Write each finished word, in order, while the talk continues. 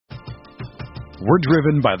We're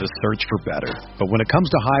driven by the search for better. But when it comes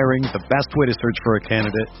to hiring, the best way to search for a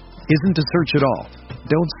candidate isn't to search at all.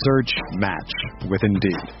 Don't search, match with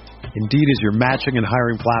Indeed. Indeed is your matching and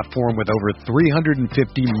hiring platform with over 350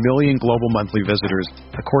 million global monthly visitors,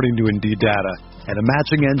 according to Indeed data, and a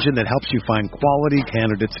matching engine that helps you find quality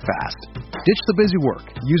candidates fast. Ditch the busy work.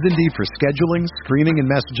 Use Indeed for scheduling, screening, and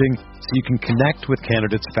messaging so you can connect with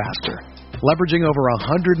candidates faster. Leveraging over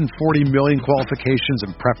 140 million qualifications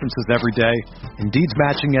and preferences every day, Indeed's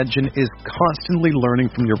matching engine is constantly learning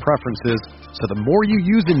from your preferences, so the more you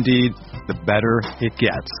use Indeed, the better it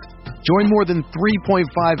gets. Join more than 3.5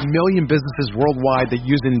 million businesses worldwide that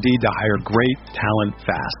use Indeed to hire great talent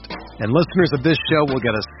fast. And listeners of this show will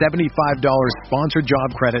get a $75 sponsored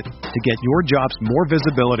job credit to get your jobs more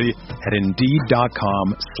visibility at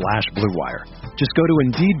Indeed.com/Blue Wire. Just go to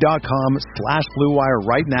Indeed.com/Blue Wire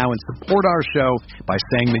right now and support our show by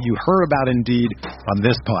saying that you heard about Indeed on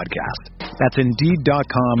this podcast. That's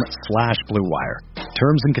Indeed.com/Blue Wire.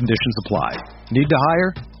 Terms and conditions apply. Need to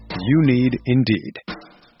hire? You need Indeed.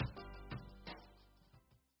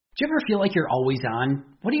 Do you ever feel like you're always on?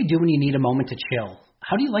 What do you do when you need a moment to chill?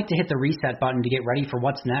 How do you like to hit the reset button to get ready for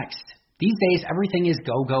what's next? These days, everything is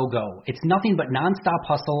go, go, go. It's nothing but nonstop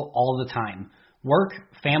hustle all the time. Work,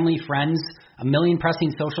 family, friends, a million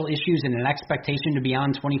pressing social issues, and an expectation to be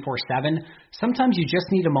on 24/7. Sometimes you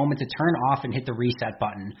just need a moment to turn off and hit the reset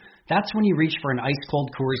button. That's when you reach for an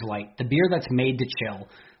ice-cold Coors Light, the beer that's made to chill.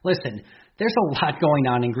 Listen, there's a lot going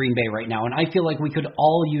on in Green Bay right now, and I feel like we could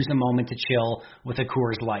all use a moment to chill with a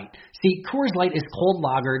Coors Light. See, Coors Light is cold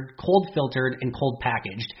lagered, cold filtered, and cold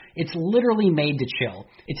packaged. It's literally made to chill.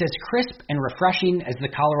 It's as crisp and refreshing as the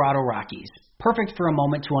Colorado Rockies. Perfect for a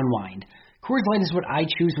moment to unwind. Coors Light is what I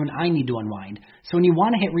choose when I need to unwind. So when you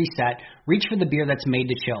want to hit reset, reach for the beer that's made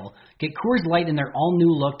to chill. Get Coors Light in their all-new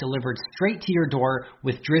look delivered straight to your door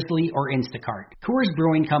with Drizzly or Instacart. Coors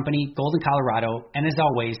Brewing Company, Golden, Colorado, and as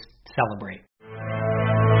always, celebrate.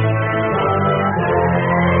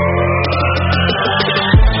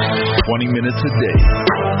 "20 minutes a day,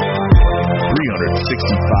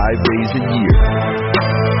 365 days a year.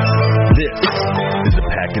 This is the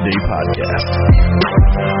Pack-A-Day Podcast.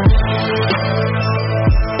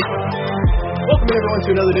 Welcome, everyone,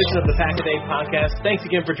 to another edition of the Pack-A-Day Podcast. Thanks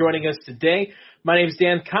again for joining us today. My name is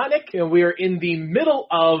Dan Kotnick, and we are in the middle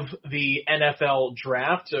of the NFL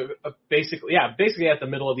draft. So basically at the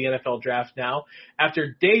middle of the NFL draft now.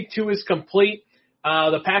 After day 2 is complete,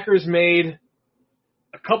 the Packers made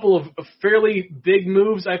a couple of fairly big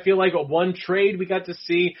moves. I feel like one trade we got to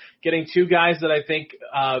see, getting 2 guys that I think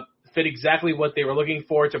fit exactly what they were looking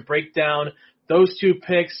for. To break down those 2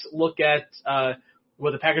 picks, look at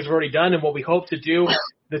what the Packers have already done and what we hope to do.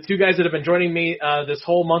 The 2 guys that have been joining me this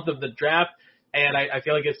whole month of the draft, and I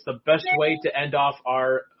feel like it's the best way to end off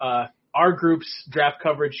our group's draft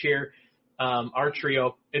coverage here, our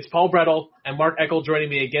trio. It's Paul Brettel and Mark Eckel joining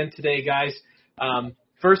me again today, guys.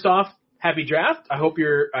 First off, happy draft. I hope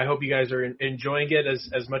you guys are enjoying it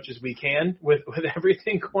as much as we can with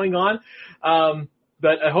everything going on.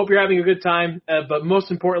 But I hope you're having a good time. But most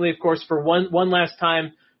importantly, of course, for one last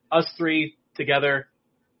time, us 3 together.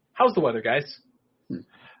 How's the weather, guys?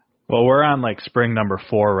 Well, we're on like spring number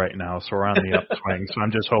 4 right now, so we're on the upswing. So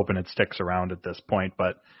I'm just hoping it sticks around at this point.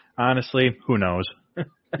 But honestly, who knows?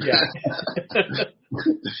 Yeah.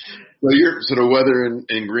 So the weather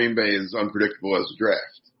in Green Bay is unpredictable as a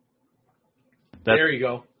draft. There you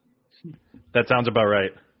go. That sounds about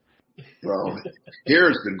right. Well, here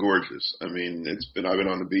it's been gorgeous. I mean, I've been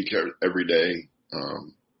on the beach every day.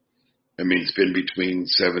 It's been between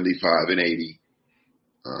 75 and 80.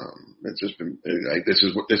 It's just been this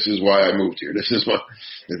is why I moved here. This is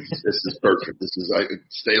perfect. I could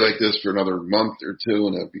stay like this for another month or 2,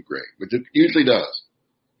 and that'd be great. Which it usually does.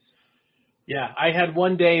 Yeah, I had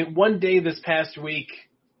one day this past week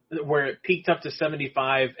where it peaked up to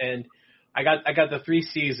 75, and I got the 3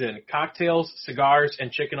 C's in: cocktails, cigars,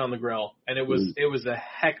 and chicken on the grill, and it was a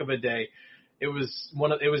heck of a day.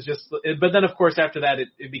 But then of course after that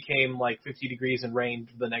it became like 50 degrees and rained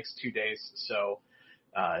the next 2 days. So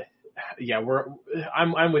I'm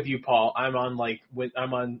with you, Paul. I'm on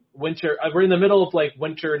winter. We're in the middle of like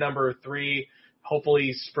winter number 3.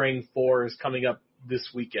 Hopefully spring 4 is coming up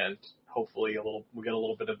this weekend. Hopefully we'll get a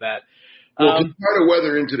little bit of that. Well, to try to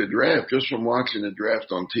weather into the draft, just from watching the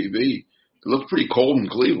draft on TV, it looks pretty cold in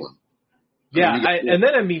Cleveland.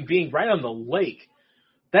 Being right on the lake.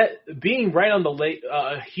 Being right on the lake,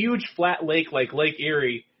 a huge flat lake like Lake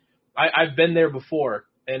Erie, I've been there before,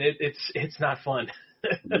 and it's not fun.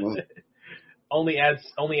 only adds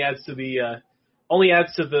to the only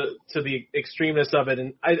adds to the extremeness of it.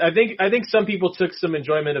 And I think some people took some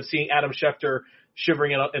enjoyment of seeing Adam Schefter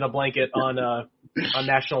shivering in a blanket on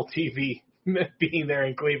national TV, being there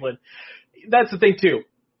in Cleveland. That's the thing too.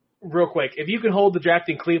 Real quick, if you can hold the draft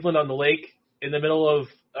in Cleveland on the lake in the middle of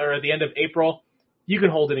or at the end of April, you can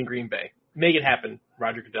hold it in Green Bay. Make it happen,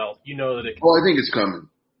 Roger Goodell. You know that it can. Well, I think it's coming.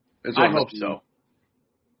 I hope so.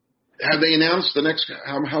 Have they announced the next?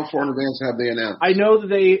 How far in advance have they announced? I know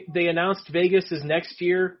that they announced Vegas is next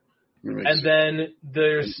year, and then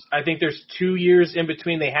I think there's 2 years in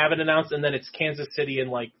between they haven't announced, and then it's Kansas City in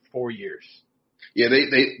like 4 years. Yeah,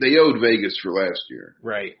 they owed Vegas for last year,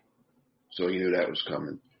 right? So you knew that was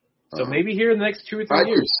coming. So maybe here in the next 2 or 3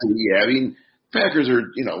 years. Yeah, I mean, Packers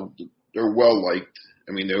are they're well liked.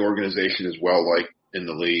 I mean, the organization is well liked in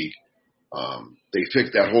the league. They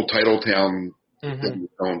fixed that whole Titletown. They're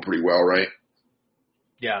going pretty well, right?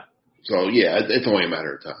 Yeah. So yeah, it's only a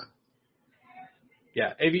matter of time.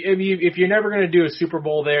 Yeah, if you're never going to do a Super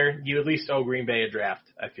Bowl there, you at least owe Green Bay a draft.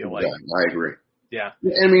 I feel like. Yeah, I agree. Yeah.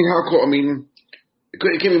 I mean, how cold? I mean, it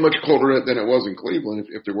can't be much colder than it was in Cleveland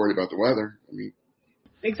if they're worried about the weather. I mean.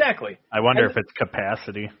 Exactly. I wonder if it's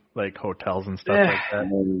capacity, like hotels and stuff like that.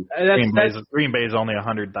 Green Bay is only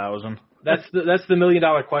 100,000. That's the $1 million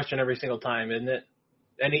question every single time, isn't it?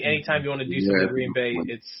 Any time you want to do something in Green Bay,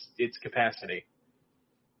 it's capacity.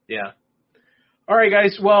 Yeah. All right,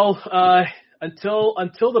 guys. Well, until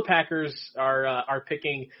the Packers are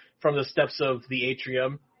picking from the steps of the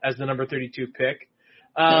atrium as the number 32 pick,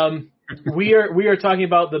 we are talking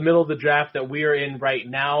about the middle of the draft that we are in right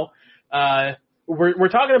now. We're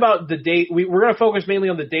talking about the day. We're going to focus mainly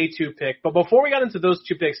on the day 2 pick. But before we got into those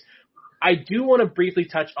 2 picks, I do want to briefly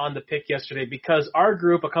touch on the pick yesterday because our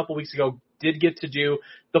group a couple weeks ago did get to do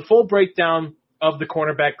the full breakdown of the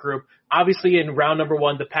cornerback group. Obviously, in round number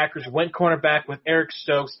 1, the Packers went cornerback with Eric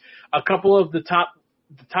Stokes. A couple of the top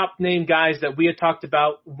name guys that we had talked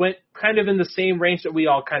about went kind of in the same range that we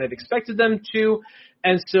all kind of expected them to.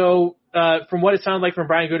 And so from what it sounded like from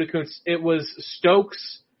Brian Gutekunst, it was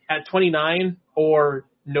Stokes at 29 or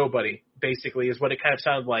nobody, basically, is what it kind of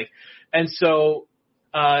sounded like. And so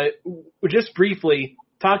just briefly,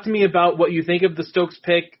 talk to me about what you think of the Stokes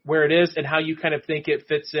pick, where it is, and how you kind of think it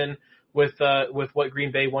fits in with what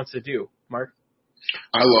Green Bay wants to do. Mark?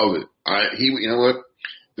 I love it. You know what?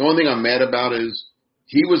 The only thing I'm mad about is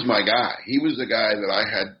he was my guy. He was the guy that I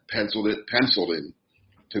had penciled in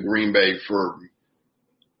to Green Bay for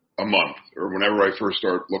a month or whenever I first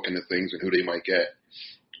started looking at things and who they might get.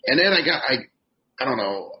 And then I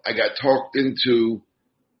got talked into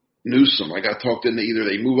Newsome. I got talked into either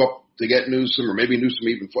they move up to get Newsome or maybe Newsome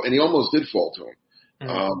even fall, and he almost did fall to him.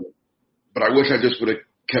 But I wish I just would have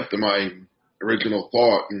kept to my original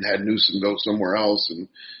thought and had Newsome go somewhere else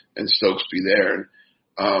and Stokes be there.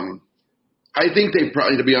 And I think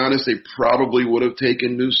to be honest, they probably would have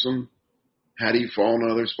taken Newsome had he fallen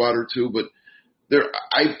another spot or two. But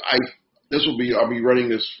I'll be writing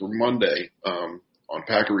this for Monday on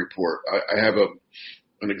Packer Report. I have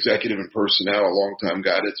an executive in personnel, a longtime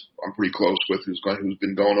guy I'm pretty close with, who's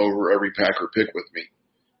been going over every Packer pick with me,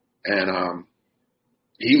 and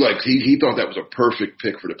he thought that was a perfect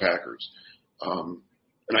pick for the Packers.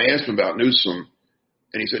 And I asked him about Newsome,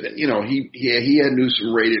 and he said that, he had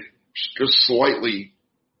Newsome rated just slightly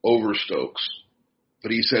over Stokes,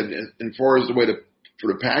 but he said as far as the way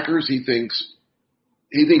for the Packers, he thinks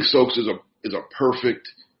Stokes is a perfect.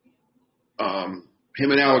 Him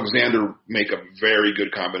and Alexander make a very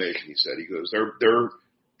good combination. He said. He goes,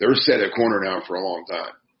 they're set at corner now for a long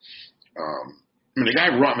time. The guy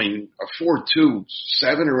run, a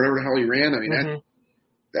 4.27 or whatever the hell he ran.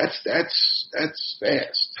 That's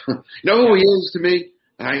fast. You know who he is to me?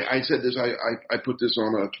 And I said this. I put this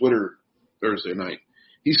on Twitter Thursday night.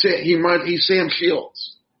 He's Sam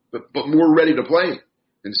Shields, but more ready to play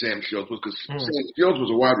than Sam Shields was, because Sam Shields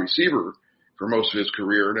was a wide receiver for most of his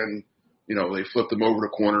career, and then they flipped him over to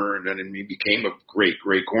corner, and then he became a great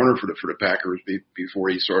corner for the Packers before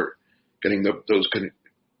he started getting those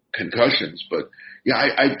concussions. But yeah,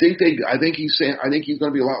 I think he's going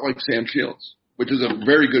to be a lot like Sam Shields, which is a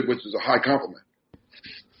high compliment.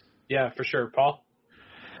 Yeah, for sure, Paul.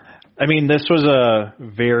 This was a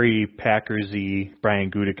very Packers-y Brian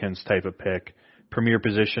Gutekunst type of pick. Premier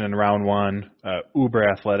position in round 1, uber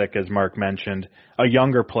athletic, as Mark mentioned, a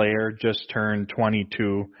younger player, just turned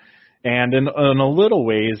 22. And in a little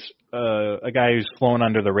ways, a guy who's flown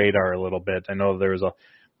under the radar a little bit. I know there was a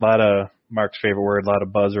lot of, Mark's favorite word, a lot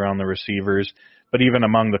of buzz around the receivers. But even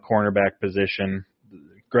among the cornerback position,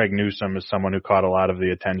 Greg Newsome is someone who caught a lot of the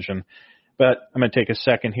attention. But I'm going to take a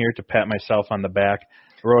second here to pat myself on the back.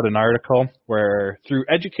 wrote an article where through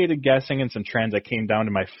educated guessing and some trends, I came down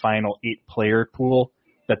to my final 8-player pool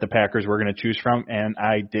that the Packers were going to choose from, and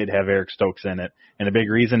I did have Eric Stokes in it. And a big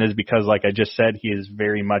reason is because, like I just said, he is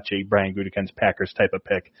very much a Brian Gutekunst Packers type of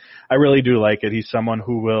pick. I really do like it. He's someone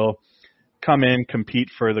who will come in, compete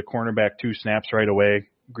for the cornerback 2 snaps right away.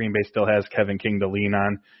 Green Bay still has Kevin King to lean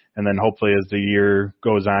on, and then hopefully as the year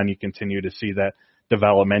goes on, you continue to see that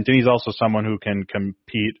development. And he's also someone who can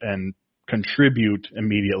compete and contribute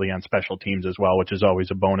immediately on special teams as well, which is always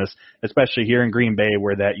a bonus, especially here in Green Bay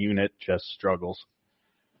where that unit just struggles.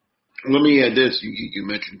 Let me add this. You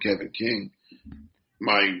mentioned Kevin King.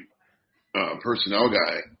 My personnel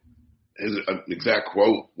guy, his exact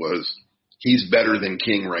quote was, "He's better than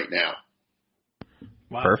King right now."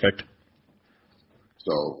 Wow. Perfect.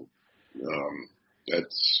 So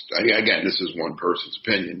that's, again, this is one person's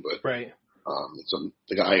opinion, but right. It's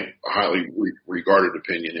the guy a highly regarded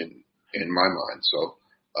opinion in my mind. So,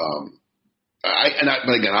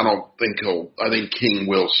 but again, I don't think I think King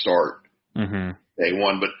will start day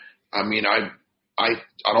one, but I mean, I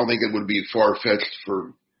don't think it would be far fetched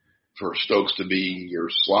for Stokes to be your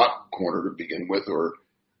slot corner to begin with, or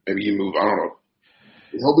maybe you move. I don't know.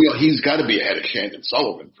 He's got to be ahead of Shandon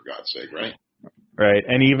Sullivan, for God's sake, right? Right,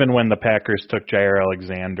 and even when the Packers took Jair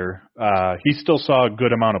Alexander, he still saw a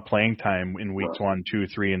good amount of playing time in weeks 1, 2,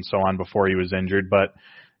 3, and so on before he was injured, but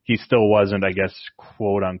he still wasn't, I guess,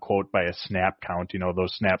 quote unquote, by a snap count. You know,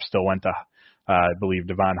 those snaps still went to, I believe,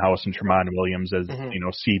 Devon House and Tramon Williams as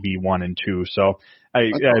CB 1 and 2. So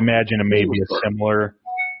I imagine it may be a similar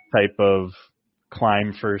type of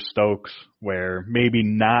climb for Stokes, where maybe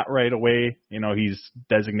not right away. You know, he's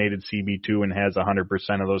designated CB2 and has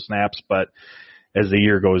 100% of those snaps, but as the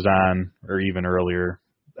year goes on, or even earlier,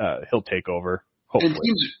 he'll take over, hopefully.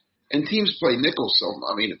 And teams play nickel, so,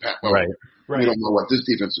 I mean, right. We don't know what this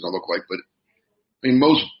defense is going to look like, but, I mean,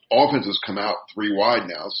 most offenses come out 3 wide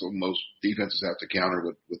now, so most defenses have to counter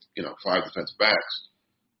with 5 defensive backs.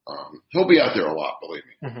 He'll be out there a lot, believe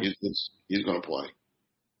me. He's going to play.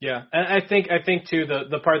 Yeah, and I think too,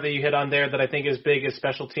 the part that you hit on there that I think is big is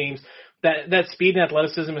special teams. That speed and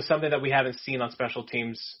athleticism is something that we haven't seen on special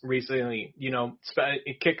teams recently. You know,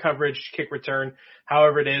 kick coverage, kick return,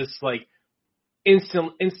 however it is, like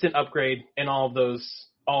instant upgrade in all of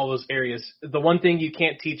those areas. The one thing you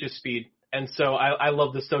can't teach is speed. And so I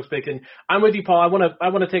love the Stokes pick, and I'm with you, Paul. I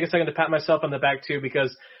want to take a second to pat myself on the back too,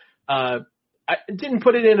 because I didn't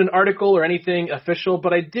put it in an article or anything official,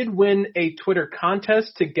 but I did win a Twitter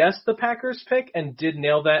contest to guess the Packers pick and did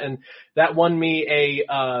nail that. And that won me a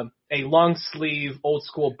long sleeve old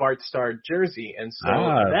school Bart Starr jersey. And so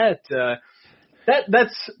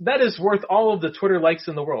that is worth all of the Twitter likes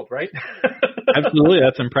in the world, right? Absolutely.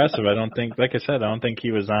 That's impressive. I don't think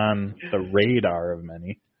he was on the radar of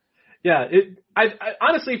many. Yeah, I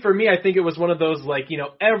honestly, for me, I think it was one of those, like,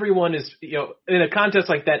 everyone is, in a contest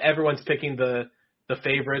like that, everyone's picking the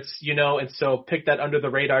favorites, and so pick that under the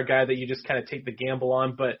radar guy that you just kind of take the gamble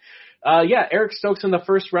on. But Eric Stokes in the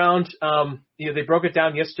first round, they broke it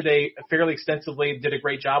down yesterday fairly extensively, did a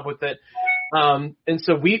great job with it. And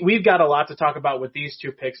so we've got a lot to talk about with these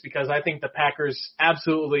 2 picks, because I think the Packers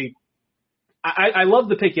absolutely, I love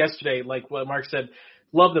the pick yesterday, like what Mark said.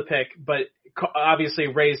 Love the pick, but obviously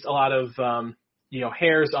raised a lot of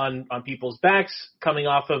hairs on people's backs coming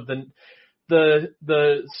off of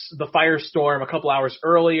the firestorm a couple hours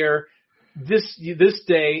earlier. This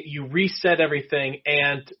day you reset everything,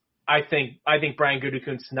 and I think Brian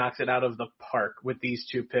Gutekunst knocks it out of the park with these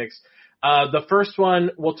 2 picks. The first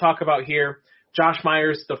one we'll talk about here, Josh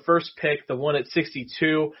Myers, the first pick, the one at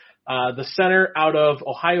 62, the center out of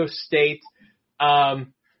Ohio State.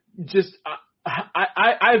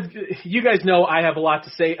 You guys know I have a lot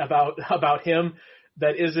to say about him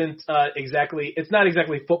that isn't it's not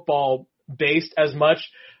exactly football based as much.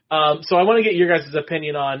 So I want to get your guys'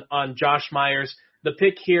 opinion on Josh Myers. The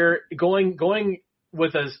pick here, going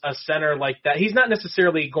with a center like that. He's not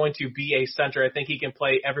necessarily going to be a center. I think he can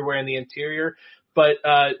play everywhere in the interior, but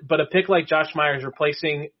a pick like Josh Myers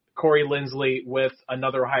replacing Corey Linsley with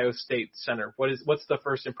another Ohio State center. What's the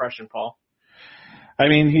first impression, Paul? I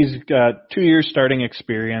mean, he's got 2 years starting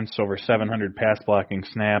experience, over 700 pass blocking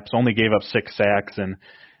snaps, only gave up 6 sacks, and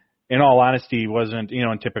in all honesty, he wasn't,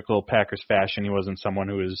 in typical Packers fashion, he wasn't someone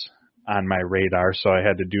who was on my radar, so I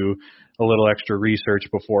had to do a little extra research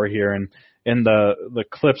before here. And in the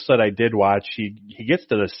clips that I did watch, he gets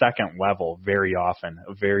to the second level very often,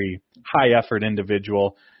 a very high-effort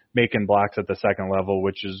individual making blocks at the second level,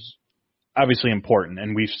 which is obviously important.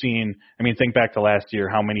 And we've seen, think back to last year,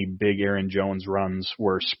 how many big Aaron Jones runs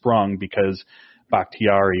were sprung because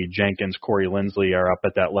Bakhtiari, Jenkins, Corey Linsley are up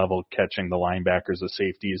at that level catching the linebackers, the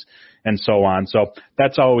safeties, and so on. So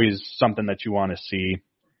that's always something that you want to see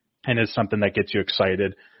and is something that gets you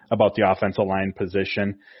excited about the offensive line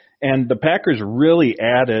position. And the Packers really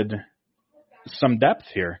added some depth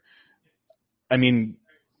here. I mean,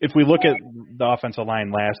 if we look at the offensive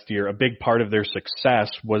line last year, a big part of their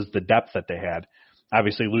success was the depth that they had.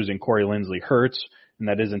 Obviously, losing Corey Linsley hurts, and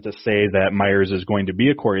that isn't to say that Myers is going to be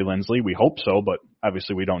a Corey Linsley. We hope so, but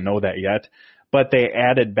obviously we don't know that yet. But they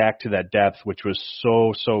added back to that depth, which was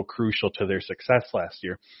so crucial to their success last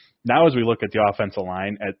year. Now as we look at the offensive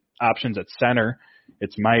line, at options at center,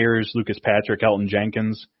 it's Myers, Lucas Patrick, Elton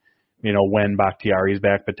Jenkins, when Bakhtiari's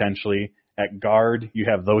back potentially. At guard, you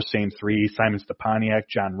have those same three, Simon Stepaniak,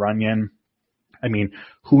 John Runyon. I mean,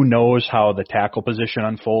 who knows how the tackle position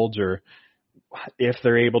unfolds or if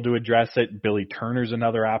they're able to address it. Billy Turner's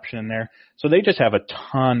another option in there. So they just have a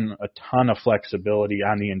ton of flexibility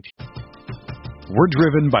on the interior. We're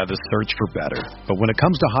driven by the search for better. But when it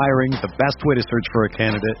comes to hiring, the best way to search for a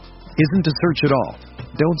candidate isn't to search at all.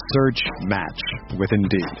 Don't search, match with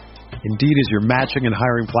Indeed. Indeed is your matching and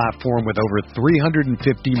hiring platform with over 350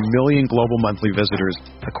 million global monthly visitors,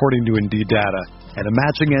 according to Indeed data, and a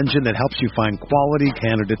matching engine that helps you find quality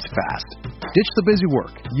candidates fast. Ditch the busy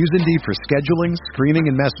work. Use Indeed for scheduling, screening,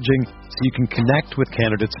 and messaging so you can connect with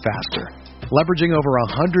candidates faster. Leveraging over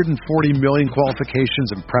 140 million qualifications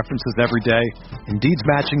and preferences every day, Indeed's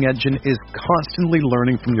matching engine is constantly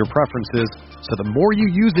learning from your preferences, so the more you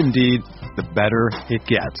use Indeed, the better it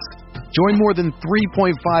gets. Join more than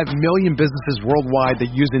 3.5 million businesses worldwide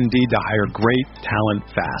that use Indeed to hire great talent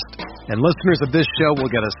fast. And listeners of this show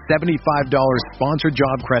will get a $75 sponsored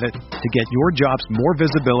job credit to get your jobs more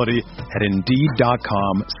visibility at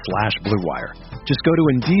Indeed.com/Blue Wire. Just go to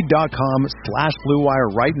Indeed.com/Blue Wire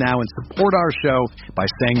right now and support our show by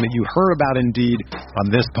saying that you heard about Indeed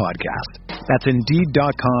on this podcast. That's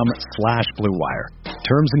Indeed.com/Blue Wire.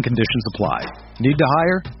 Terms and conditions apply. Need to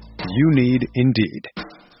hire? You need Indeed.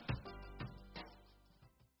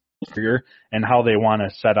 And how they want to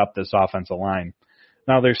set up this offensive line.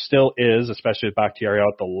 Now, there still is, especially with Bakhtiari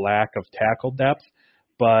out, the lack of tackle depth,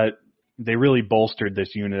 but they really bolstered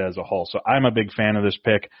this unit as a whole. So I'm a big fan of this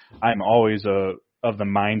pick. I'm always of the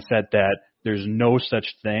mindset that there's no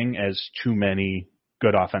such thing as too many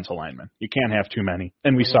good offensive linemen. You can't have too many,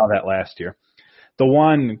 and we saw that last year. The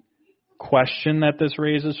one question that this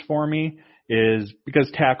raises for me is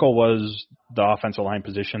because tackle was the offensive line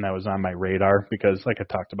position that was on my radar because, like I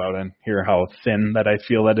talked about in here, how thin that I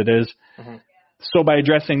feel that it is. Mm-hmm. So by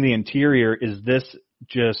addressing the interior, is this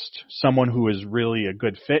just someone who is really a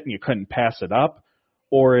good fit and you couldn't pass it up?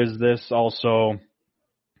 Or is this also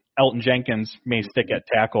Elton Jenkins may stick at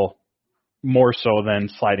tackle more so than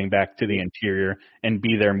sliding back to the interior and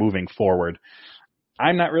be there moving forward?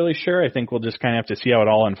 I'm not really sure. I think we'll just kind of have to see how it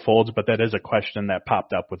all unfolds, but that is a question that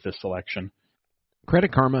popped up with this selection.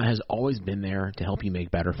 Credit Karma has always been there to help you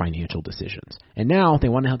make better financial decisions. And now they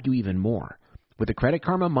want to help you even more. With the Credit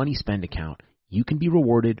Karma Money Spend account, you can be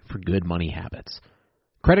rewarded for good money habits.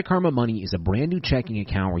 Credit Karma Money is a brand new checking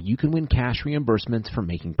account where you can win cash reimbursements for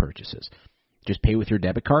making purchases. Just pay with your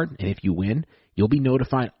debit card, and if you win, you'll be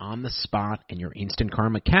notified on the spot, and your Instant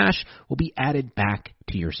Karma cash will be added back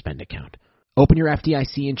to your spend account. Open your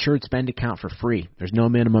FDIC-insured spend account for free. There's no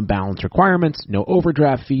minimum balance requirements, no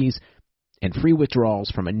overdraft fees, and free withdrawals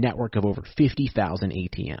from a network of over 50,000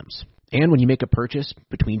 ATMs. And when you make a purchase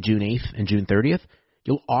between June 8th and June 30th,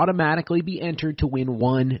 you'll automatically be entered to win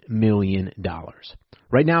 $1 million.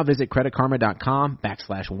 Right now, visit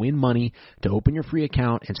creditkarma.com/winmoney to open your free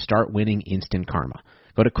account and start winning instant karma.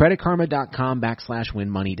 Go to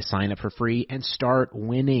creditkarma.com/winmoney to sign up for free and start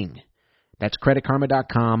winning. That's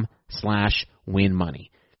creditkarma.com/winmoney.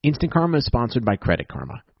 Instant Karma is sponsored by Credit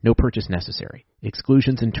Karma. No purchase necessary.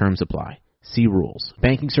 Exclusions and terms apply. See rules.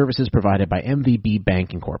 Banking services provided by MVB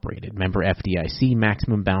Bank Incorporated. Member FDIC.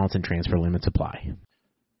 Maximum balance and transfer limits apply.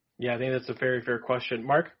 Yeah, I think that's a very fair question.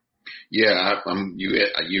 Mark? Yeah,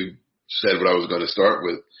 you said what I was going to start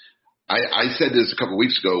with. I said this a couple of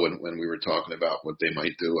weeks ago when we were talking about what they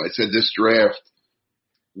might do. I said this draft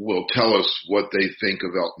will tell us what they think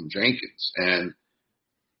of Elton Jenkins. And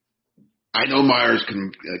I know Myers can,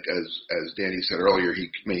 as Danny said earlier, he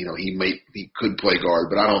could play guard,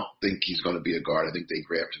 but I don't think he's going to be a guard. I think they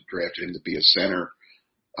drafted him to be a center.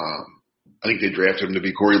 I think they drafted him to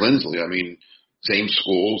be Corey Linsley. I mean, same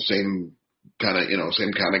school, same kind of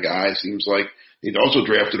guy. Seems like they'd also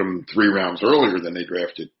drafted him 3 rounds earlier than they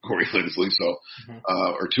drafted Corey Linsley. So,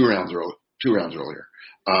 or 2 rounds earlier.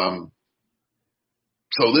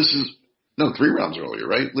 So 3 rounds earlier,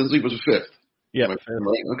 right? Linsley was a 5th. Yeah.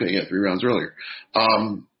 Okay, yeah, 3 rounds earlier.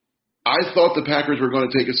 I thought the Packers were going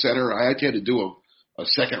to take a center. I actually had to do a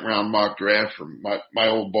second-round mock draft from my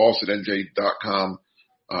old boss at NJ.com.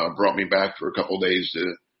 Brought me back for a couple of days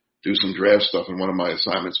to do some draft stuff, and one of my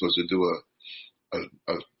assignments was to do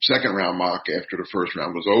a second-round mock after the first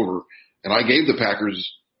round was over. And I gave the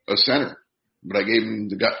Packers a center, but I gave them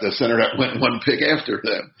the center that went 1 pick after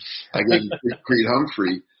them. I gave them Creed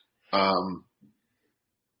Humphrey.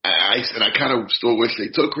 I kind of still wish they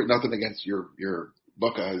took nothing against your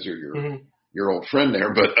Buckeyes or your old friend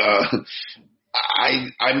there, but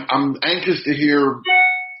I'm anxious to hear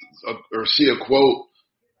or see a quote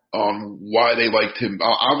on why they liked him.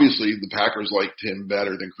 Obviously, the Packers liked him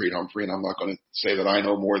better than Creed Humphrey, and I'm not going to say that I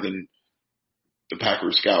know more than the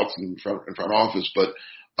Packers scouts in front office, but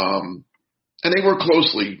and they were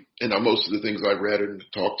closely, most of the things I've read and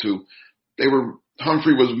talked to,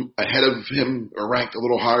 Humphrey was ahead of him or ranked a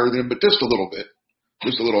little higher than him, but just a little bit,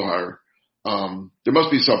 just a little higher. There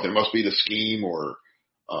must be something. It must be the scheme or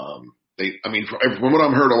from what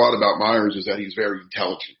I've heard a lot about Myers is that he's very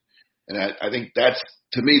intelligent. And I think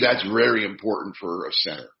to me, that's very important for a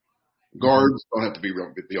center. Guards don't have to be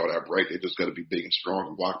able to have right. They just got to be big and strong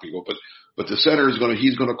and block people. But the center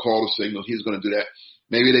he's going to call the signals. He's going to do that.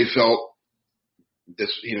 Maybe they felt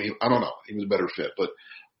this, I don't know. He was a better fit, but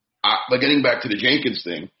getting back to the Jenkins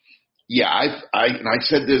thing, yeah, I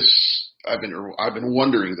said this. I've been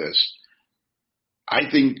wondering this. I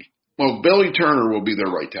think Billy Turner will be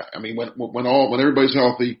their right tackle. I mean, when everybody's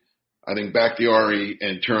healthy, I think Bakhtiari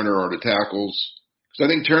and Turner are the tackles. Because I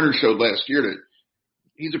think Turner showed last year that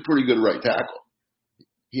he's a pretty good right tackle.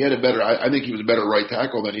 He had I think he was a better right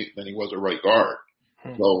tackle than he was a right guard.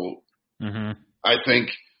 So I think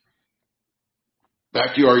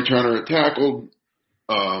Bakhtiari, Turner at tackle,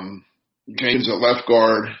 James at left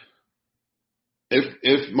guard.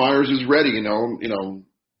 If Myers is ready,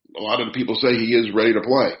 a lot of the people say he is ready to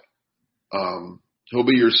play. He'll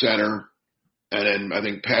be your center. And then I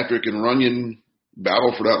think Patrick and Runyon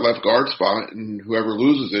battle for that left guard spot, and whoever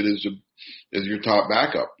loses it is your top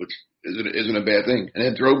backup, which isn't a bad thing. And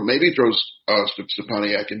then maybe throws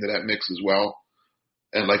Stepaniak into that mix as well.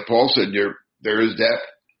 And like Paul said, there is depth.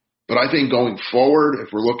 But I think going forward,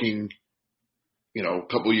 if we're looking, a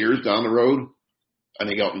couple of years down the road, I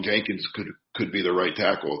think Elgton Jenkins could be the right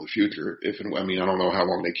tackle of the future. I don't know how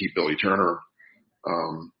long they keep Billy Turner.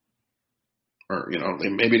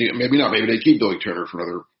 Maybe not. Maybe they keep Billy Turner for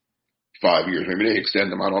another 5 years. Maybe they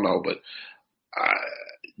extend him. I don't know. But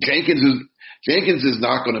Jenkins is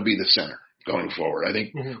not going to be the center going forward. I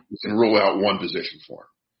think we can rule out one position for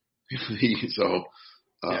him.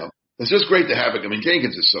 It's just great to have it. I mean,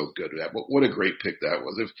 Jenkins is so good at that. What a great pick that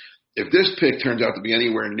was. If this pick turns out to be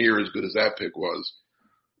anywhere near as good as that pick was,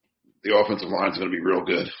 the offensive line is going to be real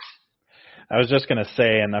good. I was just going to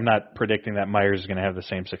say, and I'm not predicting that Myers is going to have the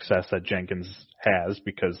same success that Jenkins has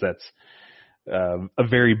because that's a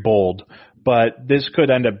very bold. But this could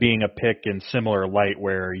end up being a pick in similar light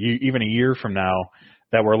where even a year from now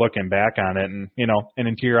that we're looking back on it, and an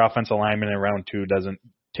interior offensive lineman in round 2 doesn't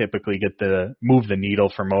typically move the needle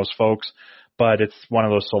for most folks, but it's one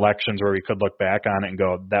of those selections where we could look back on it and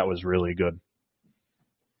go, that was really good.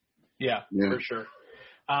 Yeah. For sure.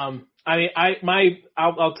 I'll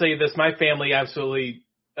tell you this, my family absolutely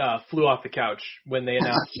flew off the couch when they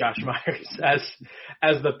announced Josh Myers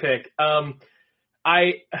as the pick.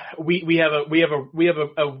 We have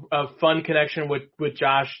a fun connection with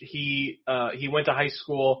Josh. He went to high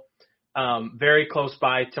school very close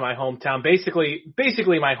by to my hometown, basically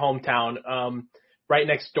my hometown, right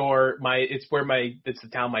next door. It's the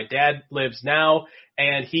town my dad lives now.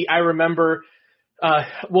 And I remember,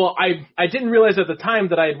 I didn't realize at the time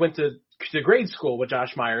that I had went to grade school with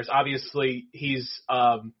Josh Myers. Obviously he's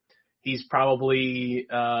probably,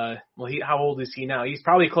 how old is he now? He's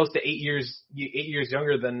probably close to 8 years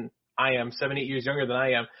younger than I am, 7, 8 years younger than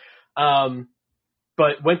I am.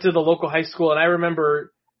 But went to the local high school, and I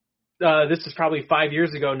remember, this is probably 5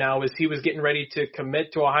 years ago now, as he was getting ready to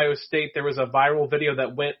commit to Ohio State. There was a viral video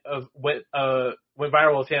that went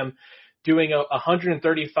viral of him doing a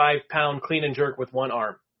 135-pound clean and jerk with one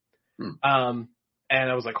arm. And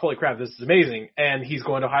I was like, holy crap, this is amazing. And he's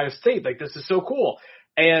going to Ohio State. Like, this is so cool.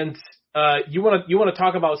 And you want to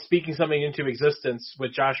talk about speaking something into existence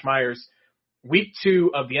with Josh Myers. Week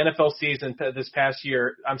 2 of the NFL season this past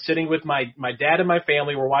year, I'm sitting with my dad and my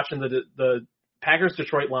family. We're watching the Packers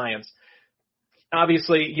Detroit Lions.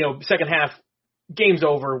 Obviously, second half, game's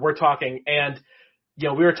over. We're talking, and we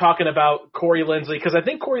were talking about Corey Linsley, because I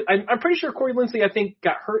think I'm pretty sure Corey Linsley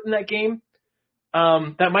got hurt in that game.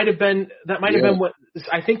 That might have been what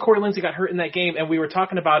I think Corey Linsley got hurt in that game, and we were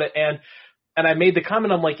talking about it, and And I made the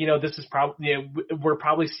comment, I'm like, this is probably, we're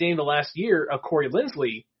probably seeing the last year of Corey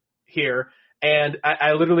Linsley here. And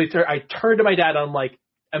I literally turned to my dad and I'm like,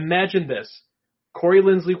 imagine this. Corey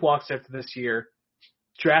Linsley walks after this year,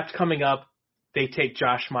 draft coming up, they take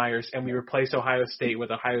Josh Myers and we replace Ohio State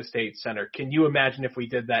with Ohio State center. Can you imagine if we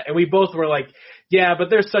did that? And we both were like, yeah, but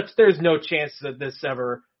there's no chance that this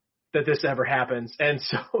ever happens. And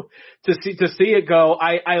so to see it go,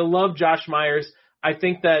 I love Josh Myers. I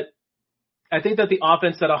think that the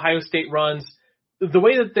offense that Ohio State runs, the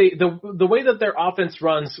way that their offense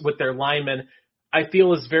runs with their linemen, I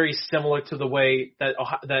feel is very similar to the way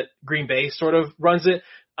that Green Bay sort of runs it.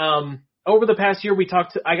 Over the past year,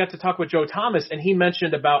 I got to talk with Joe Thomas, and he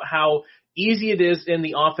mentioned about how easy it is in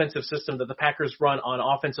the offensive system that the Packers run on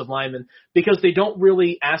offensive linemen because they don't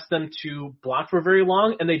really ask them to block for very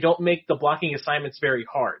long, and they don't make the blocking assignments very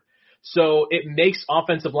hard. So it makes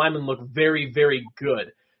offensive linemen look very, very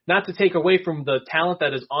good. Not to take away from the talent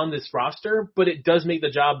that is on this roster, but it does make the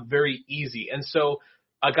job very easy. And so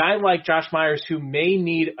a guy like Josh Myers, who may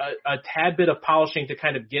need a tad bit of polishing to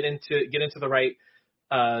kind of get into the right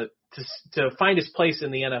to find his place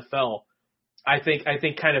in the NFL, I think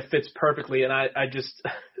kind of fits perfectly. And I just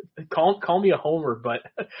call me a homer, but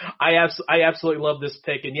I absolutely love this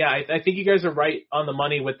pick. And yeah, I think you guys are right on the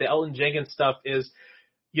money with the Elgton Jenkins stuff. Is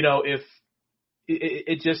if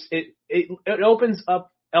it opens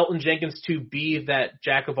up Elgton Jenkins to be that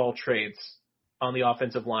jack of all trades on the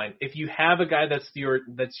offensive line. If you have a guy that's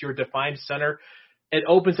your defined center, it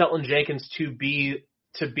opens Elgton Jenkins to be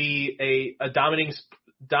a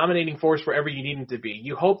dominating force wherever you need him to be.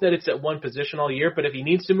 You hope that it's at one position all year, but if he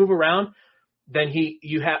needs to move around, then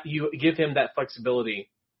you give him that flexibility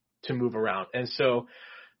to move around. And so,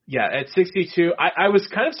 yeah, at 62, I was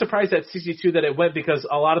kind of surprised at 62 that it went because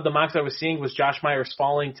a lot of the mocks I was seeing was Josh Myers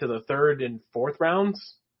falling to the 3rd and 4th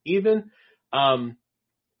rounds even.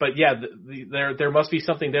 But yeah, there must be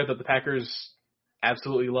something there that the Packers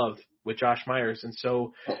absolutely love with Josh Myers. And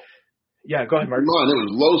so, yeah, go ahead, Mark. It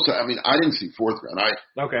was low. I mean, I didn't see 4th round.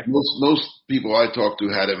 Okay. Most people I talked to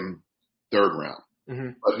had him 3rd round, mm-hmm.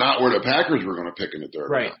 but not where the Packers were going to pick in the 3rd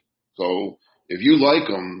right. round. So if you like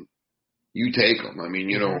him, you take him. I mean,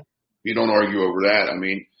 you don't argue over that. I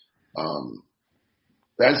mean,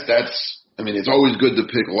 that's. I mean, it's always good to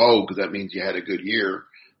pick low because that means you had a good year.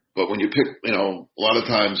 But when you pick, a lot of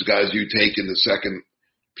times guys you take in the 2nd,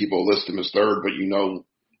 people list him as 3rd, but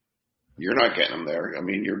you're not getting him there. I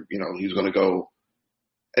mean, he's going to go.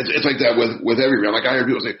 It's like that with every round. Like I hear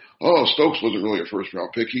people say, "Oh, Stokes wasn't really a 1st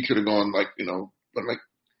round pick. He could have gone but I'm like,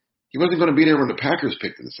 he wasn't going to be there when the Packers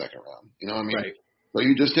picked in the 2nd round. You know what I mean? Right. So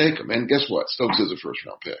you just take him, and guess what? Stokes is a 1st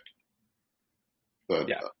round pick. But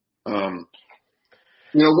yeah.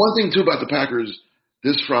 One thing too about the Packers,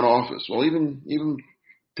 this front office. Well, even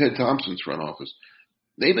Ted Thompson's front office,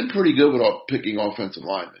 they've been pretty good with picking offensive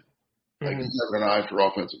linemen. Like he's having an eye for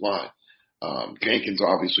offensive line. Jenkins,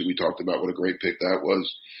 obviously, we talked about what a great pick that was.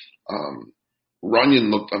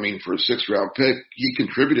 Runyon looked, for a 6th round pick, he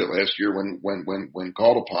contributed last year when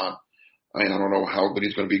called upon. I don't know how good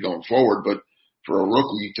he's going to be going forward, but for a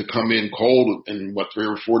rookie to come in cold in 3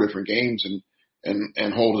 or 4 different games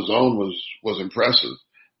and hold his own was impressive.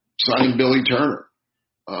 Signed Billy Turner.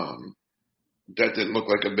 That didn't look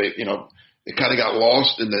like a big, it kind of got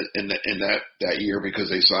lost in that year because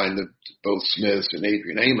they signed both Smiths and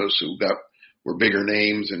Adrian Amos, who were bigger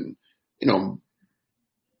names and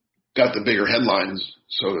got the bigger headlines,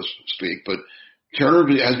 so to speak. But Turner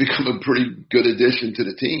has become a pretty good addition to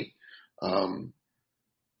the team.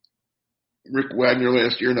 Rick Wagner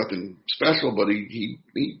last year, nothing special, but he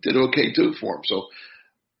did okay too for him. So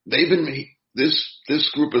they've been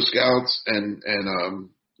this group of scouts and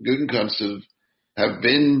Gutekunst have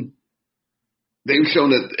been. They've shown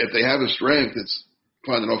that if they have a strength, it's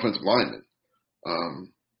find an offensive lineman.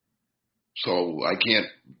 So I can't,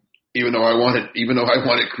 even though I wanted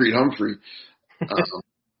Creed Humphrey,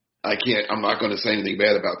 I'm not going to say anything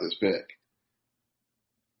bad about this pick.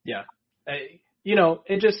 Yeah.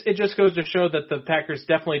 It just goes to show that the Packers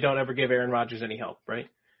definitely don't ever give Aaron Rodgers any help, right?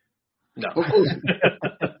 No. Of course.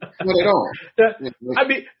 No, they don't.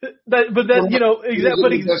 But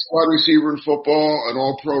he's best wide receiver in football, an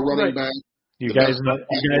all-pro running back. You guys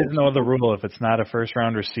know the rule. If it's not a 1st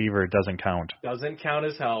round receiver, it doesn't count. Doesn't count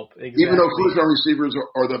as help. Exactly. Even though 1st round receivers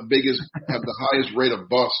are the biggest, have the highest rate of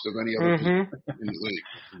bust of any other position in the league.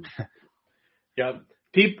 Yep.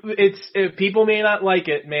 People may not like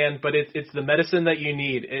it, man, but it's the medicine that you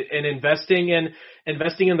need. And investing in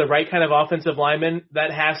the right kind of offensive lineman,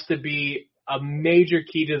 that has to be a major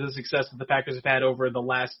key to the success that the Packers have had over the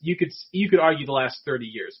last, you could argue the last 30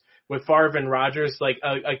 years with Favre and Rodgers, like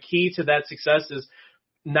a key to that success is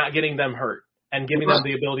not getting them hurt and giving them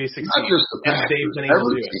the ability to succeed. Not just the and Packers, they've been able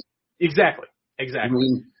to do it. Exactly. I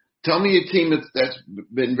mean, tell me a team that's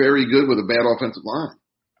been very good with a bad offensive line.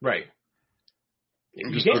 Right.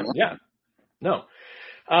 You can't. Yeah. No.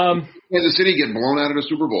 Kansas City get blown out of the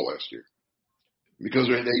Super Bowl last year because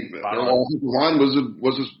their offensive line was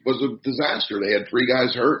a disaster. They had 3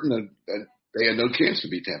 guys hurt, and they had no chance to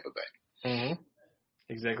beat Tampa Bay. Mm-hmm.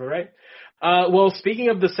 Exactly right. Well, speaking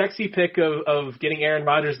of the sexy pick of getting Aaron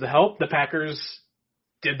Rodgers the help, the Packers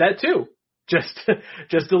did that too,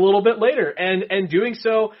 just a little bit later, and doing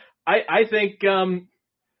so, I think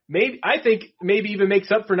maybe even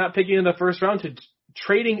makes up for not picking in the first round to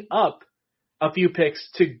trading up a few picks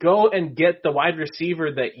to go and get the wide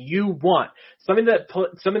receiver that you want. Something that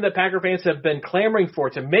Packer fans have been clamoring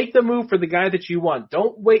for, to make the move for the guy that you want.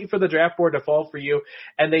 Don't wait for the draft board to fall for you.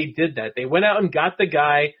 And they did that. They went out and got the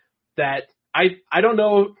guy that I don't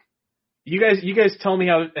know. You guys tell me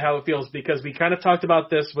how it feels, because we kind of talked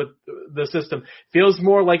about this with the system. Feels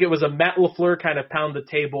more like it was a Matt LaFleur kind of pound the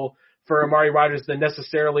table for Amari Rodgers than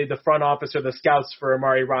necessarily the front office or the scouts for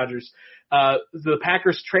Amari Rodgers. The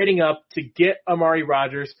Packers trading up to get Amari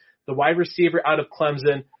Rodgers, the wide receiver out of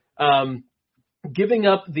Clemson, giving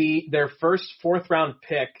up their first 4th round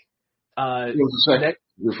pick. It was the second.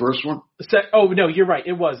 Your first one? Oh no, you're right.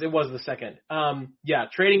 It was the second.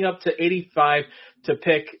 Trading up to 85 to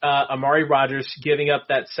pick Amari Rodgers, giving up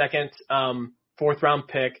that second 4th round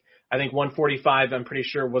pick. I think 145. I'm pretty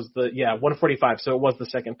sure was 145. So it was the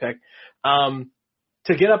second pick.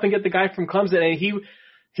 To get up and get the guy from Clemson, and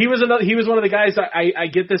he was one of the guys. I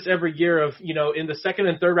get this every year of, in the 2nd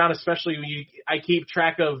and 3rd round, especially I keep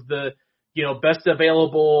track of the, best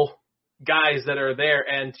available guys that are there.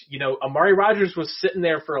 And, Amari Rodgers was sitting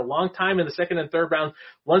there for a long time in the 2nd and 3rd round.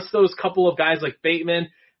 Once those couple of guys like Bateman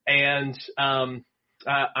and I'm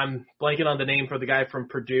blanking on the name for the guy from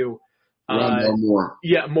Purdue. Moore.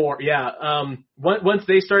 Yeah, Moore. Yeah. Once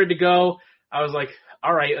they started to go, I was like,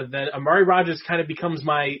 all right, then Amari Rodgers kind of becomes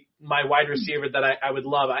my wide receiver that I would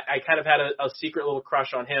love. I kind of had a secret little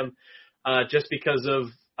crush on him just because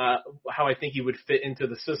of how I think he would fit into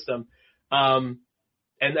the system.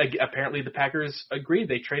 And apparently the Packers agreed.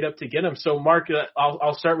 They trade up to get him. So, Mark,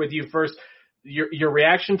 I'll start with you first. Your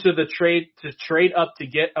reaction to the trade up to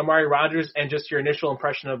get Amari Rodgers, and just your initial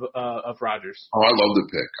impression of Rodgers. Oh, I love the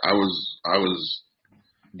pick. I was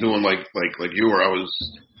doing like you were.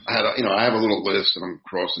 I have a little list, and I'm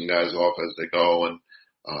crossing guys off as they go, and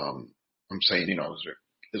I'm saying,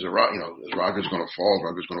 is Rodgers going to fall? Is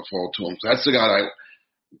Rodgers going to fall to him? So that's the guy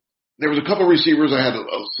there was a couple of receivers I had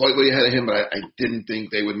slightly ahead of him, but I didn't think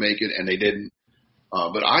they would make it, and they didn't.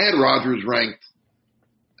 But I had Rodgers ranked,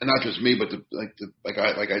 and not just me, but like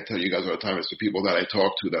I tell you guys all the time, it's the people that I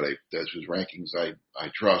talk to that's whose rankings I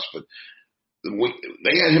trust. But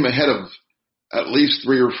they had him ahead of at least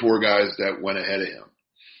 3 or 4 guys that went ahead of him.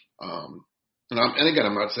 And again,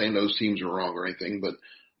 I'm not saying those teams are wrong or anything, but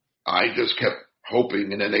I just kept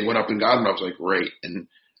hoping, and then they went up and got him. I was like, great. And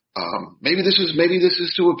maybe this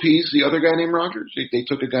is to appease the other guy named Rodgers. They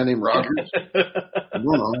took a guy named Rodgers. I don't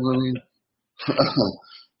know. I mean,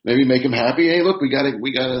 maybe make him happy. Hey, look, we got to,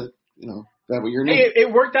 that what your name. Hey,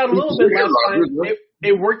 it worked out a little bit last time.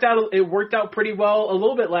 It worked out pretty well a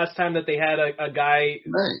little bit last time that they had a guy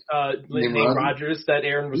named Rodgers that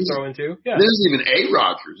Aaron was throwing to. Yeah. This isn't even a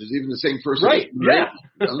Rodgers. It's even the same person. Right. Yeah.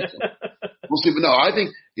 We'll see. But no, I think,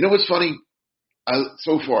 what's funny,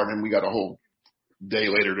 so far, and then we got a whole day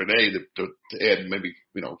later today to add maybe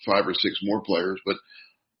 5 or 6 more players, but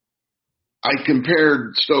I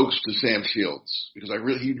compared Stokes to Sam Shields because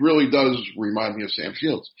he really does remind me of Sam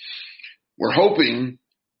Shields. We're hoping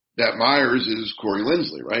that Myers is Corey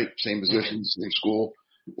Linsley, right? Same position, same school.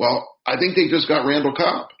 Well, I think they just got Randall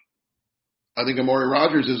Cobb. I think Amari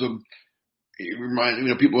Rodgers is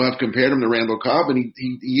people have compared him to Randall Cobb, and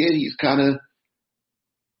he's kind of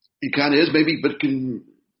is maybe, but can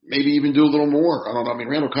maybe even do a little more. I don't know. I mean,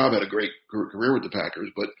 Randall Cobb had a great career with the Packers,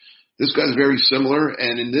 but this guy's very similar.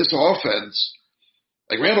 And in this offense,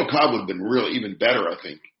 like Randall Cobb would have been really even better, I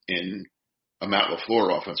think, in a Matt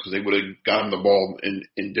LaFleur offense because they would have gotten the ball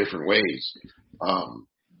in different ways.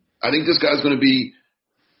 I think this guy's going to be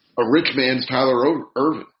a rich man's Tyler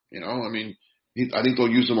Ervin. I mean, I think they'll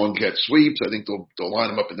use him on jet sweeps. I think they'll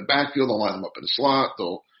line him up in the backfield. They'll line him up in the slot.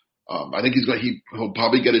 I think he'll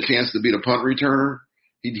probably get a chance to be the punt returner.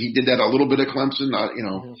 He did that a little bit at Clemson.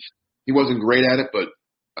 He wasn't great at it, but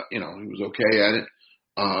he was okay at it.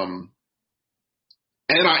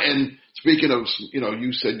 And speaking of,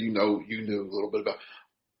 you said you knew a little bit about.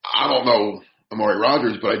 I don't know Amari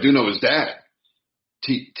Rodgers, but I do know his dad.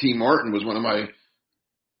 T. Martin was one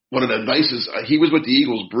of the nicest. He was with the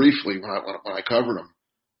Eagles briefly when I covered him,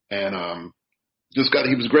 and he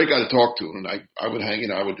was a great guy to talk to. And I would hang,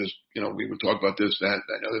 I would just, we would talk about this, that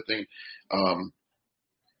other thing. It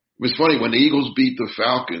was funny when the Eagles beat the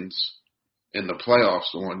Falcons in the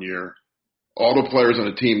playoffs the one year. All the players on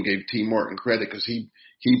the team gave T. Martin credit because he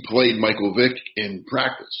played Michael Vick in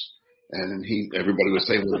practice, and everybody was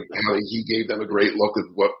saying how he gave them a great look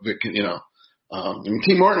at what Vick can, and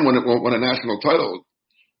T. Martin won a national title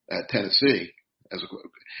at Tennessee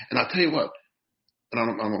and I'll tell you what, and I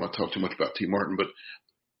don't want to talk too much about T. Martin, but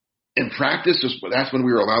in practice, that's when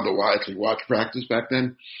we were allowed to actually watch practice back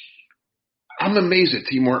then. I'm amazed that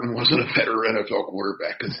T. Martin wasn't a better NFL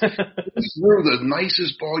quarterback because he threw the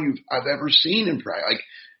nicest ball I've ever seen in practice. Like,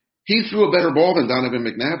 he threw a better ball than Donovan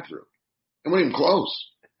McNabb threw. It wasn't even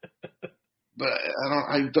close. But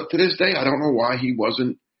to this day, I don't know why he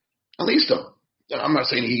wasn't at least I'm not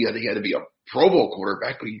saying he had to be a Pro Bowl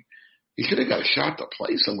quarterback, but he should have got a shot to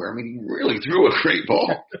play somewhere. I mean, he really threw a great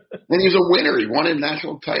ball. And he was a winner. He won a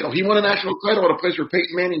national title. He won a national title at a place where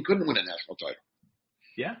Peyton Manning couldn't win a national title.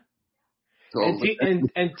 Yeah. So,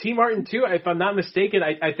 and T. Martin too, if I'm not mistaken,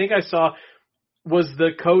 I think I saw was the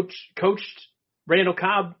coached Randall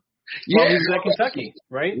Cobb while he was at Kentucky,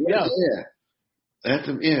 right? Yeah. That's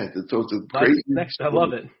so it's a great. I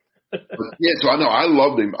love it. So I know I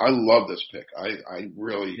loved him. I love this pick. I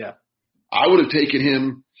really. Yeah. I would have taken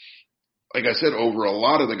him, like I said, over a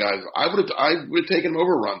lot of the guys. I would have taken him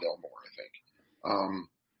over Rondale Moore. I think.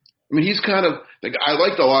 I mean, he's kind of I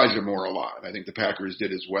liked Elijah Moore a lot. I think the Packers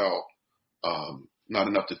did as well. Not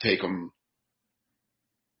enough to take him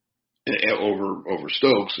over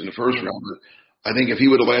Stokes in the first round. But I think if he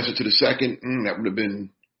would have lasted to the second, that would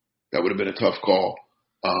have been a tough call.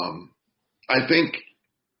 I think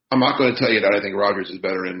I'm not going to tell you that I think Rodgers is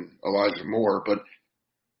better than Elijah Moore, but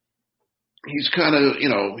he's kind of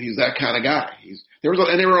he's that kind of guy. There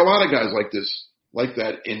were a lot of guys like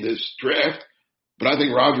that in this draft, but I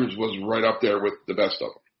think Rodgers was right up there with the best of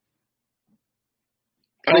them.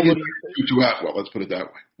 I think he's too Atwell. Let's put it that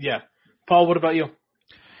way. Yeah, Paul, what about you?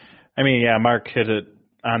 I mean, Mark hit it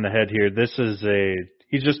on the head here.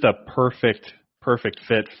 He's just a perfect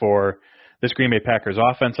fit for this Green Bay Packers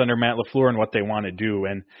offense under Matt LaFleur and what they want to do.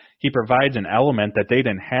 And he provides an element that they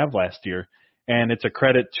didn't have last year. And it's a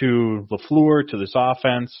credit to LaFleur, to this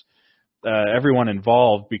offense, everyone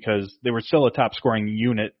involved, because they were still a top scoring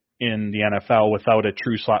unit in the NFL without a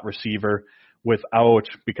true slot receiver,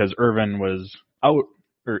 because Irvin was out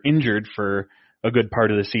or injured for a good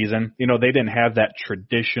part of the season. They didn't have that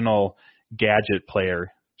traditional gadget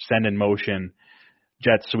player, send in motion,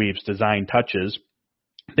 jet sweeps, design touches.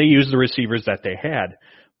 They used the receivers that they had,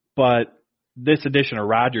 but this addition of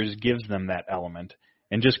Rodgers gives them that element.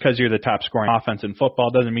 And just because you're the top scoring offense in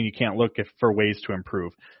football doesn't mean you can't look for ways to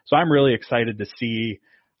improve. So I'm really excited to see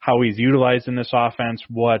how he's utilized in this offense,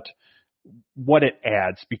 what it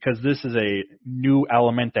adds, because this is a new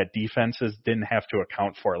element that defenses didn't have to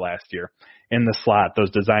account for last year. In the slot,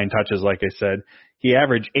 those design touches, like I said, he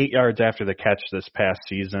averaged 8 yards after the catch this past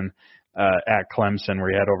season at Clemson,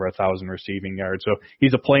 where he had over 1,000 receiving yards. So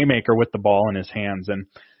he's a playmaker with the ball in his hands. And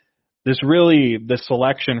the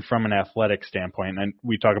selection from an athletic standpoint, and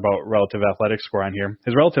we talk about relative athletic score on here,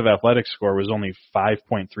 his relative athletic score was only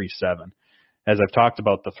 5.37. As I've talked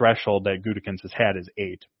about, the threshold that Gutekunst has had is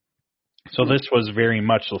 8. So this was very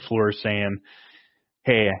much LaFleur saying,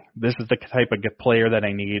 hey, this is the type of player that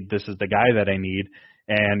I need, this is the guy that I need,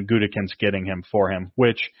 and Gutekunst getting him for him,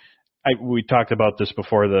 which we talked about this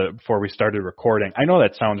before we started recording. I know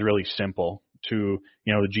that sounds really simple to,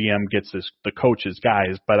 the GM gets the coach's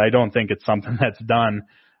guys, but I don't think it's something that's done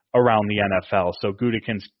around the NFL. So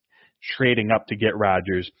Gutekunst trading up to get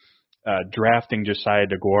Rodgers, drafting Josiah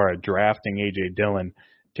DeGuara, drafting A.J. Dillon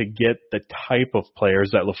to get the type of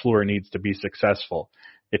players that LaFleur needs to be successful.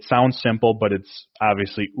 It sounds simple, but it's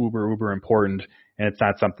obviously uber important, and it's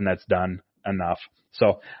not something that's done enough.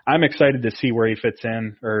 So I'm excited to see where he fits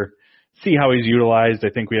in or see how he's utilized. I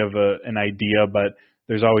think we have an idea, but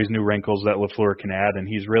there's always new wrinkles that LaFleur can add, and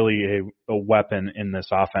he's really a weapon in this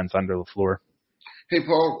offense under LaFleur. Hey,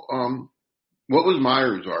 Paul, what was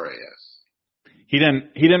Meyer's RAS? He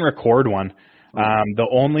didn't record one. The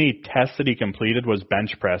only test that he completed was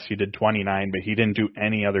bench press. He did 29, but he didn't do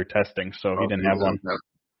any other testing, so he didn't have one.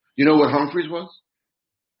 You know what Humphreys was?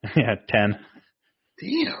 Yeah, 10.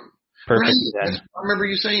 Damn. Perfect. Right. I remember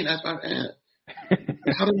you saying that.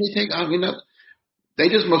 How did they take? I mean, they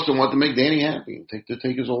just must have wanted to make Danny happy and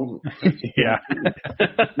take his old. Yeah.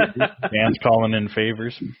 Dan's calling in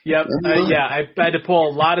favors. Yep. I had to pull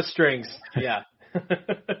a lot of strings. Yeah.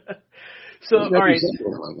 So all right.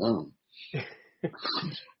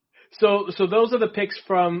 So those are the picks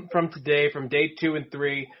from today, from day 2 and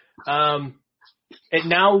 3. It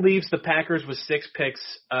now leaves the Packers with 6 picks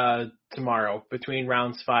tomorrow between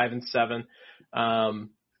rounds 5 and 7.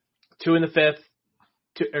 2 in the 5th.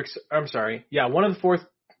 1 in the 4th,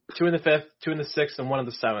 2 in the 5th, 2 in the 6th, and 1 in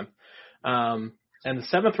the 7th. And the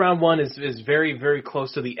 7th round one is very, very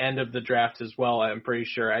close to the end of the draft as well. I'm pretty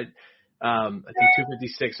sure. I think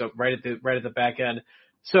 256, so right at the back end.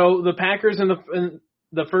 So the Packers in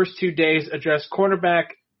the first 2 days addressed cornerback,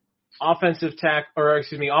 offensive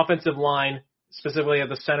line, specifically at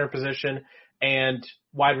the center position, and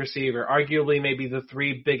wide receiver, arguably maybe the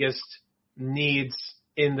 3 biggest needs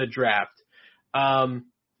in the draft.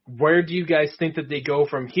 Where do you guys think that they go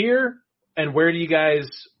from here, and where do you guys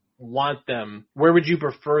want them? Where would you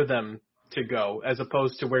prefer them to go as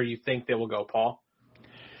opposed to where you think they will go, Paul?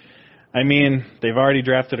 I mean, they've already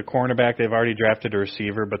drafted a cornerback, they've already drafted a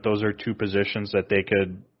receiver, but those are 2 positions that they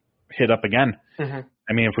could hit up again. Mm-hmm.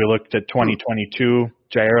 I mean, if we looked at 2022,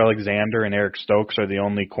 Jair Alexander and Eric Stokes are the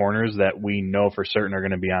only corners that we know for certain are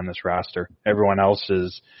going to be on this roster. Everyone else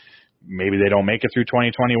is maybe they don't make it through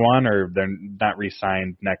 2021 or they're not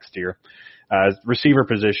re-signed next year. Receiver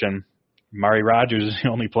position, Mari Rodgers is the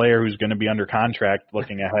only player who's going to be under contract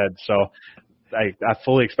looking ahead. So I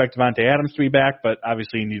fully expect Devontae Adams to be back, but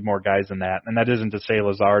obviously you need more guys than that. And that isn't to say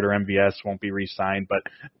Lazard or MVS won't be re-signed, but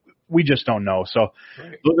we just don't know. So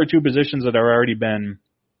those are 2 positions that have already been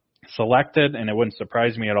selected, and it wouldn't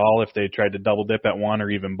surprise me at all if they tried to double dip at one or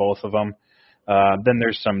even both of them. Then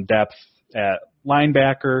there's some depth at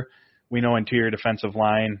linebacker. We know interior defensive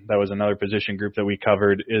line, that was another position group that we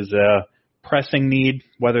covered, is a pressing need.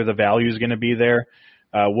 Whether the value is going to be there,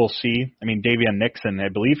 we'll see. I mean, Davion Nixon, I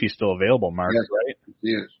believe he's still available, Mark, right?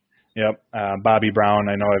 Yes. Yep. Bobby Brown,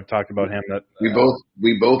 I know I've talked about him. That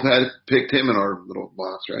we both had picked him in our little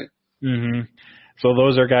box, right? Mm-hmm. So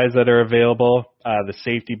those are guys that are available. The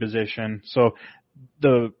safety position. So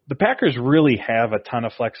the Packers really have a ton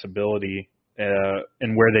of flexibility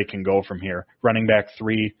in where they can go from here. Running back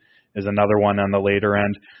 3 is another one on the later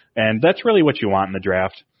end. And that's really what you want in the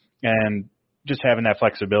draft. And just having that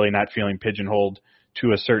flexibility, not feeling pigeonholed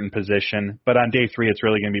to a certain position. But on day 3, it's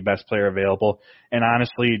really going to be best player available. And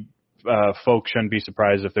honestly, folks shouldn't be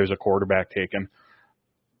surprised if there's a quarterback taken.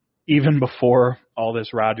 Even before all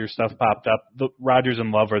this Rodgers stuff popped up, Rodgers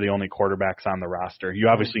and Love are the only quarterbacks on the roster. You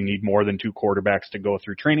obviously need more than 2 quarterbacks to go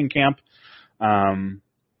through training camp.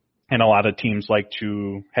 And a lot of teams like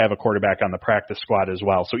to have a quarterback on the practice squad as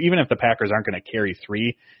well. So even if the Packers aren't going to carry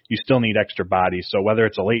 3, you still need extra bodies. So whether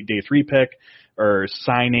it's a late day 3 pick or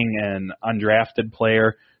signing an undrafted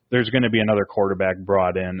player, there's going to be another quarterback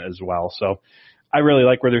brought in as well. So I really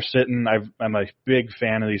like where they're sitting. I'm a big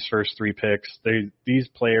fan of these first 3 picks. These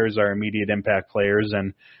players are immediate impact players,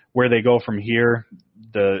 and where they go from here,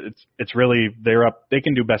 it's really they're up. They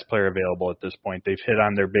can do best player available at this point. They've hit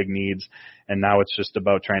on their big needs, and now it's just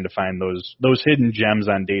about trying to find those hidden gems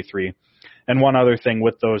on day 3. And one other thing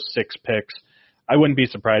with those 6 picks, I wouldn't be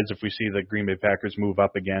surprised if we see the Green Bay Packers move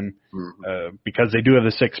up again because they do have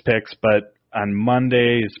the 6 picks. But on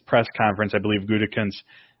Monday's press conference, I believe Gutekunst,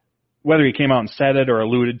 whether he came out and said it or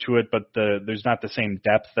alluded to it, but there's not the same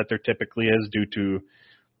depth that there typically is due to,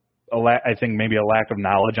 I think, maybe a lack of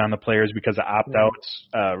knowledge on the players because of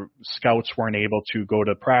opt-outs. Scouts weren't able to go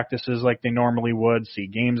to practices like they normally would, see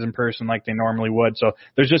games in person like they normally would. So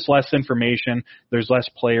there's just less information. There's less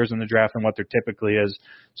players in the draft than what there typically is.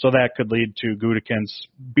 So that could lead to Gutekunst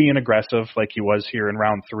being aggressive like he was here in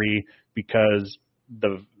round 3 because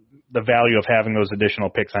the value of having those additional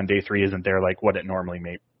picks on day 3 isn't there like what it normally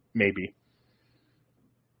may be.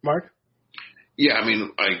 Mark? Yeah, I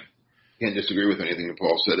mean, I can't disagree with anything that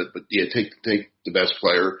Paul said. But yeah, take the best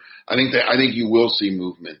player. I think you will see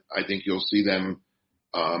movement. I think you'll see them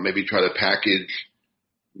maybe try to package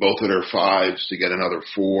both of their 5s to get another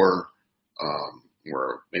 4,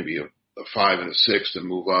 or maybe a 5 and a 6 to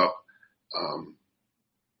move up.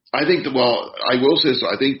 I think I will say so.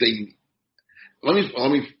 I think let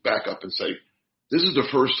me back up and say this is the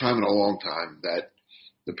first time in a long time that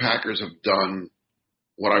the Packers have done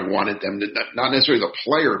what I wanted them to, not necessarily the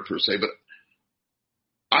player per se, but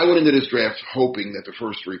I went into this draft hoping that the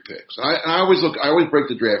first 3 picks. I always break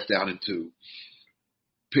the draft down into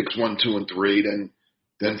picks 1, 2, and 3,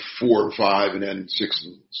 then 4 and 5, and then 6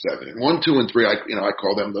 and 7. And 1, 2, and 3, I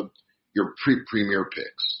call them your premier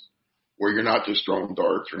picks, where you're not just throwing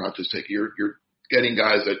darts, you're not just taking, you're getting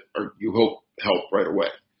guys that you hope help right away.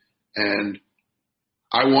 And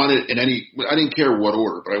I wanted I didn't care what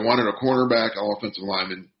order, but I wanted a cornerback, an offensive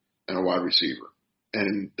lineman, and a wide receiver.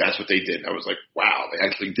 And that's what they did. I was like, wow, they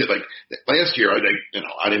actually did. Like last year, I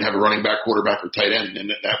didn't have a running back, quarterback, or tight end, and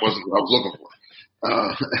that wasn't what I was looking for.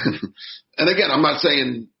 And again, I'm not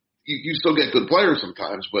saying you still get good players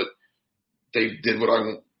sometimes, but they did what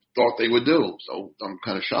I thought they would do. So I'm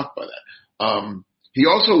kind of shocked by that. He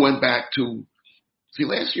also went back to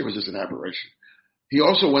last year was just an aberration. He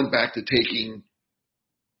also went back to taking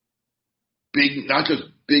not just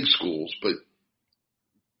big schools, but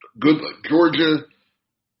good, like Georgia,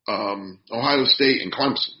 Ohio State, and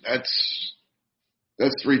Clemson.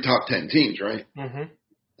 That's 3 top 10 teams, right? Mm-hmm.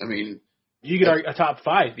 I mean, you get a top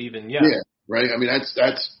 5 even, yeah. Yeah, right. I mean,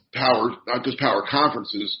 that's power, not just power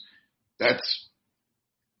conferences. That's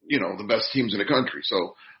the best teams in the country.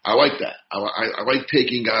 So I like that. I like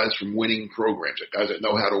taking guys from winning programs, guys that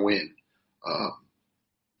know how to win,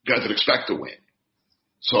 guys that expect to win.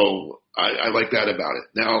 So I like that about it.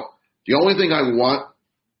 Now, the only thing I want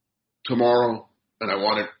tomorrow, and I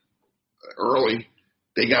want it early,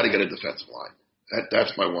 they got to get a defensive line.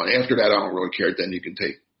 That's my one. After that, I don't really care. Then you can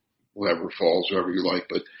take whoever falls, whoever you like.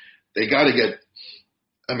 But they got to get.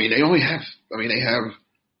 I mean, they have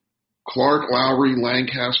Clark, Lowry,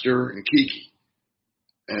 Lancaster, and Kiki,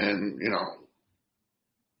 and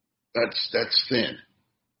that's thin.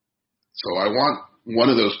 So I want one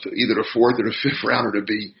of those, either the 4th or the 5th rounder, to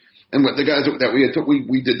be. And what the guys that we had,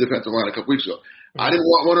 we did defensive line a couple weeks ago. I didn't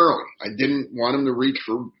want one early. I didn't want him to reach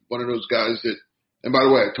for one of those guys that. And by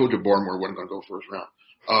the way, I told you Barmore wasn't going to go first round.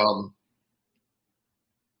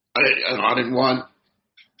 I didn't want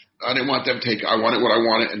them to take. I wanted what I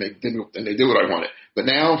wanted, and they didn't. And they did what I wanted. But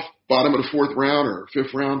now, bottom of the 4th round or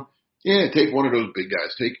 5th round, yeah, take one of those big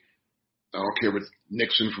guys. I don't care if it's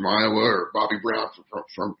Nixon from Iowa or Bobby Brown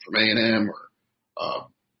from A&M or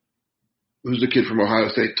who's the kid from Ohio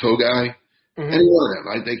State, Togai. Mm-hmm. Any one of them.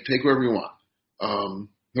 I think take whoever you want.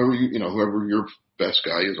 Whoever your best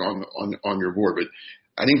guy is on your board. But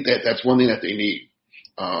I think that's one thing that they need.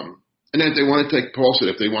 And then if they want to take Paul said,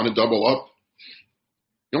 if they want to double up,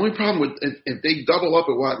 the only problem with if they double up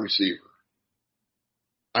at wide receiver,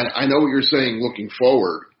 I know what you're saying looking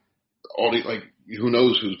forward. Who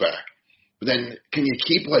knows who's back? But then can you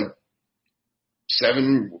keep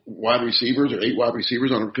 7 wide receivers or 8 wide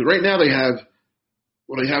receivers on them? Because right now they have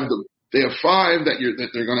 5 that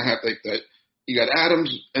they're going to have that you got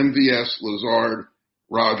Adams, MVS, Lazard,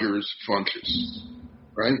 Rogers, Funchess,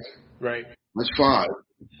 right? Right. That's 5.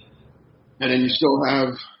 And then you still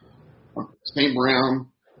have St. Brown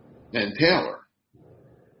and Taylor.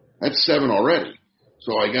 That's 7 already.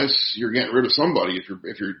 So I guess you're getting rid of somebody if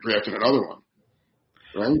you're drafting another one,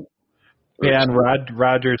 right? Yeah, and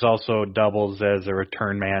Rogers also doubles as a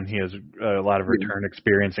return man. He has a lot of return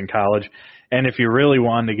experience in college. And if you really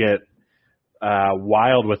want to get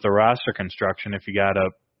wild with the roster construction, if you got to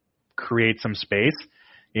create some space,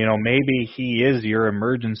 maybe he is your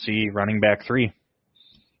emergency running back 3.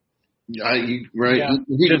 Right. Yeah.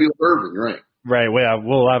 He could be Irvin, right. Right. Well,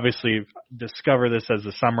 we'll obviously discover this as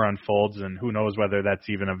the summer unfolds, and who knows whether that's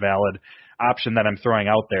even a valid option that I'm throwing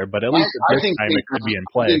out there. But at least at this time, it could be in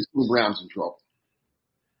play. I think St. Brown's in trouble.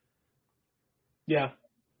 Yeah.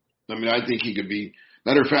 I mean, I think he could be.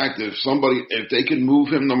 Matter of fact, if they can move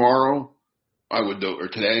him tomorrow, I would do it. Or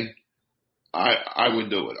today, I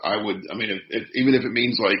would do it. I would. I mean, even if it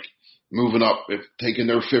means moving up, if taking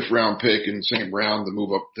their 5th round pick and St. Brown to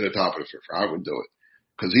move up to the top of the 5th round, I would do it.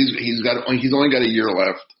 Because he's only got a year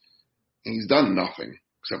left, and he's done nothing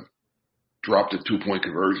except dropped a 2-point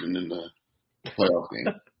conversion in the playoff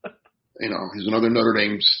game. He's another Notre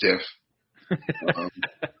Dame stiff. I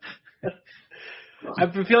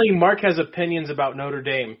have a feeling Mark has opinions about Notre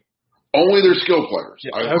Dame. Only their skill players.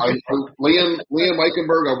 Yeah, Liam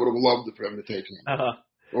Eichenberg, I would have loved for him to take him,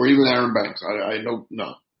 or even Aaron Banks. I know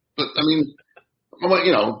no, but I mean,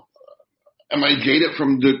 am I jaded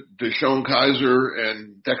from Deshaun Kaiser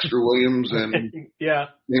and Dexter Williams and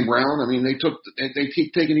St. Brown? I mean, they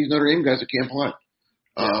keep taking these Notre Dame guys that can't play.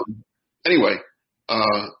 Anyway,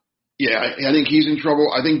 I think he's in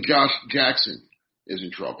trouble. I think Josh Jackson is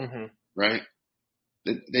in trouble, right?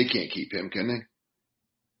 They can't keep him, can they?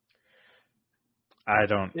 I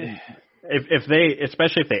don't.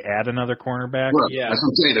 Especially if they add another cornerback. Right. Yeah, that's what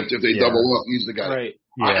I'm saying. If they double up, he's the guy. Right.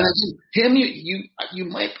 Yeah. I think him, you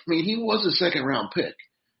might. I mean, he was a 2nd round pick.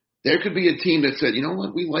 There could be a team that said, you know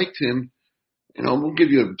what, we liked him. We'll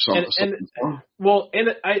give you something.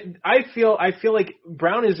 I feel like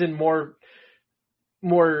Brown is in more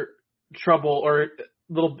trouble, or a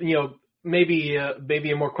little, maybe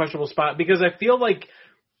a more questionable spot, because I feel like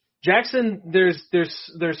Jackson, there's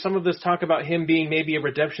some of this talk about him being maybe a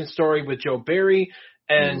redemption story with Joe Barry,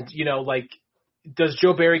 and does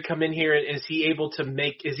Joe Barry come in here and is he able to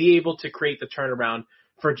create the turnaround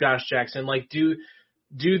for Josh Jackson? Like,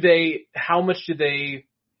 how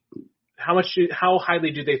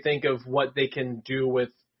highly do they think of what they can do with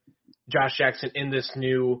Josh Jackson in this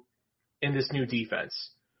new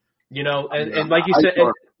defense? You know, and like you said,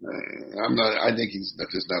 I think he's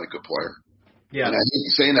just not a good player. Yeah, and I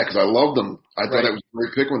hate saying that because I loved him. I thought it was a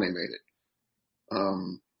great pick when they made it.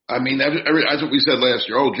 I mean, that's what we said last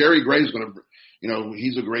year. Oh, Jerry Gray's going to,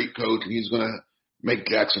 he's a great coach and he's going to make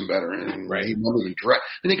Jackson better. And he wasn't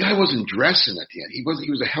and the guy wasn't dressing at the end. He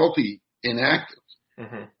was a healthy inactive.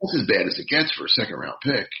 Mm-hmm. That's as bad as it gets for a second round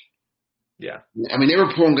pick. Yeah. I mean, they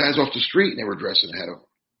were pulling guys off the street and they were dressing ahead of him.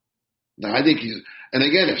 Now, I think and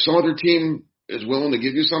again, if some other team is willing to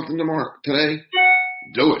give you something today,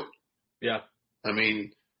 do it. Yeah. I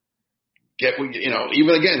mean, even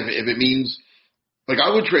again, if it means, like I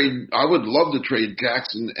would love to trade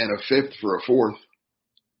Jackson and a fifth for a fourth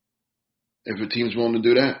if a team's willing to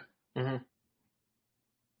do that. Mm-hmm.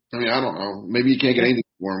 I mean, I don't know. Maybe you can't get anything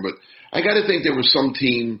for him, but I got to think there was some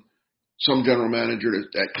team, some general manager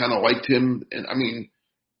that kind of liked him. And I mean,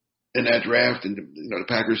 in that draft, and the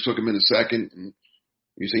Packers took him in the second, and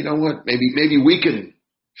you say, you know what, maybe we can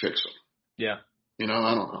fix him. Yeah. I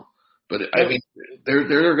don't know. But I mean,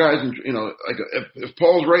 there are guys, like if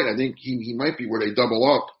Paul's right, I think he might be where they double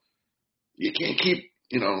up. You can't keep,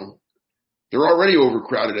 they're already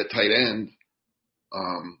overcrowded at tight end.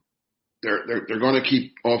 They're going to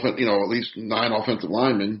keep at least 9 offensive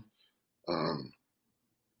linemen. I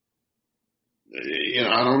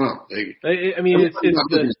don't know. It's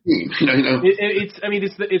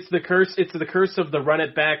the curse. It's the curse of the run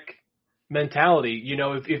it back mentality.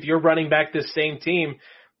 If you're running back this same team,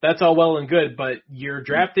 that's all well and good, but you're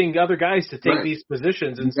drafting other guys to take these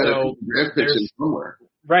positions, and so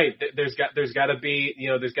there's got to be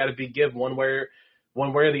give one way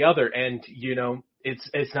or the other, and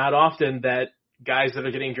it's not often that guys that are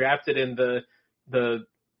getting drafted in the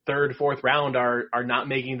third, fourth round are not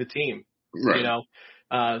making the team. Right.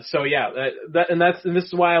 So yeah, this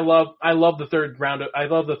is why I love the third round. I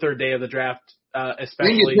love the third day of the draft,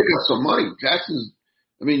 especially. You pick up some money. Jackson's.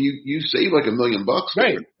 I mean, you save like $1 million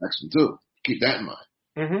right. for Jackson too. Keep that in mind.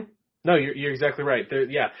 Mm-hmm. No, you're exactly right.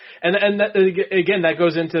 Yeah, and that, again, that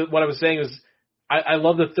goes into what I was saying is I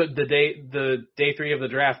love the day 3 of the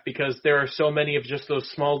draft because there are so many of just those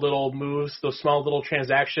small little moves, those small little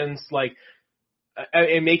transactions, like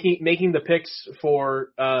and making the picks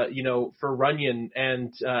for for Runyon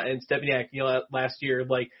and Stepaniak last year,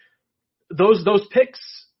 like those picks.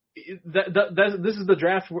 This is the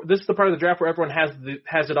draft. This is the part of the draft where everyone has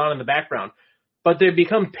it on in the background, but they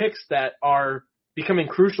become picks that are becoming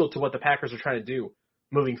crucial to what the Packers are trying to do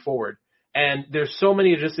moving forward. And there's so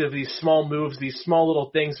many just of these small moves, these small little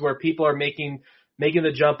things where people are making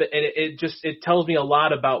the jump, and it tells me a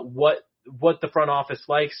lot about what the front office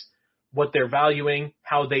likes, what they're valuing,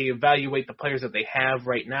 how they evaluate the players that they have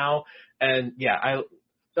right now. And yeah,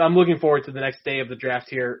 I'm looking forward to the next day of the draft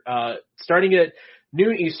here, starting at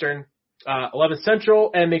noon Eastern, 11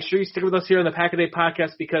 Central, and make sure you stick with us here on the Pack-A-Day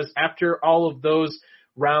podcast because after all of those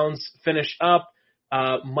rounds finish up,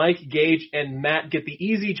 Mike, Gage, and Matt get the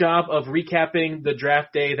easy job of recapping the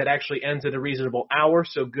draft day that actually ends at a reasonable hour,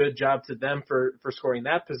 so good job to them for scoring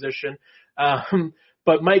that position.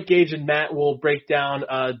 But Mike, Gage, and Matt will break down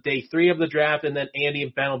day 3 of the draft, and then Andy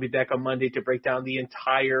and Ben will be back on Monday to break down the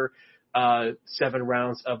entire 7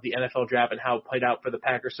 rounds of the NFL draft and how it played out for the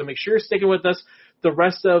Packers. So make sure you're sticking with us the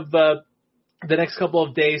rest of the next couple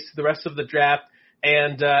of days, the rest of the draft,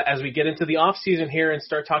 and as we get into the off season here and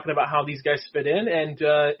start talking about how these guys fit in and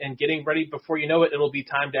getting ready, before you know it, it'll be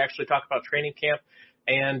time to actually talk about training camp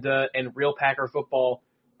and real Packer football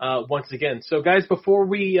once again. So guys, before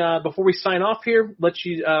we sign off here, let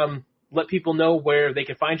people know where they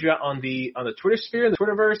can find you out on the Twitter sphere, the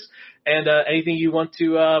Twitterverse, and anything you want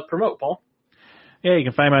to promote, Paul. Yeah, you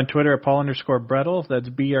can find me on Twitter at Paul_Bretl. That's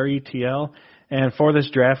BRETL. And for this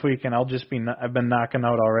draft week, and I've been knocking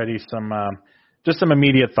out already some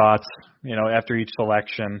immediate thoughts. After each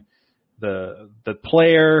selection, the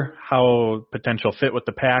player, how potential fit with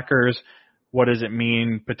the Packers. What does it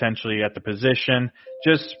mean potentially at the position?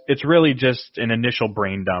 It's really just an initial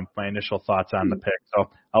brain dump, my initial thoughts on the pick. So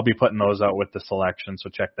I'll be putting those out with the selection. So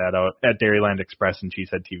check that out at Dairyland Express and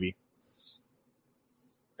Cheesehead TV.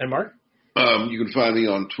 And Mark? You can find me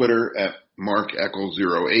on Twitter at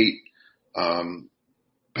MarkEcho08.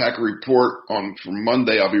 Packer Report for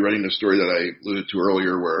Monday. I'll be writing the story that I alluded to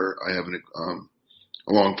earlier, where I have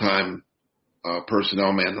a long-time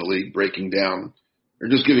personnel man in the league breaking down, or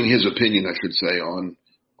just giving his opinion, I should say, on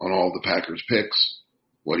all the Packers picks.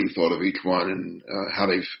 what he thought of each one and how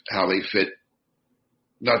they fit.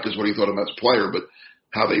 Not just what he thought of as a player, but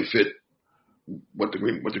how they fit what the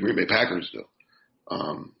Green Bay Packers do.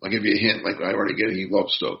 I'll give you a hint. Like I already get it, he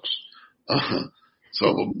loves Stokes.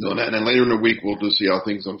 So we'll be doing that. And then later in the week, we'll just see how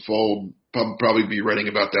things unfold. Probably be writing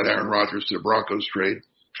about that Aaron Rodgers to the Broncos trade.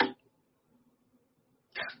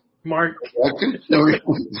 Mark. Wasn't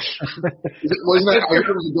that, I heard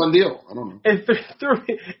it was a done deal. I don't know.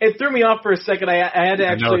 It threw me off for a second. I had to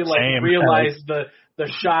actually realize the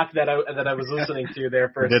shock that I was listening to there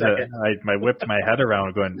for a second. I whipped my head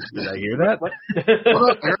around going, did I hear that? Well, I heard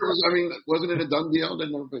it was, wasn't it a done deal? I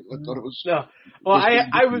thought it was. No. Well,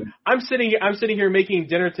 I'm sitting here making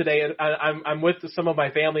dinner today, and I'm with some of my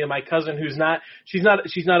family and my cousin she's not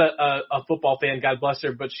a football fan, God bless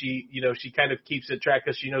her, but she kind of keeps it track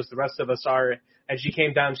because she knows the rest of us are, and she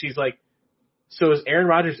came down, she's like, so is Aaron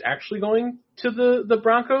Rodgers actually going to the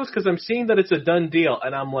Broncos? Because I'm seeing that it's a done deal.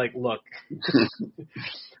 And I'm like, look,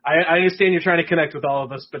 I understand you're trying to connect with all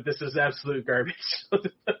of us, but this is absolute garbage.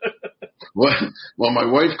 Well, my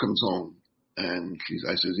wife comes home, and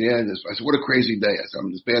I said, what a crazy day. I said,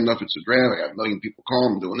 it's bad enough it's a draft. I got a million people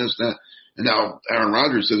calling, doing this, that. And now Aaron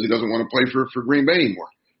Rodgers says he doesn't want to play for Green Bay anymore.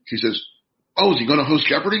 She says, oh, is he going to host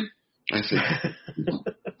Jeopardy? I said,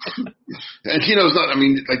 and she knows not.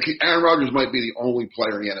 Aaron Rodgers might be the only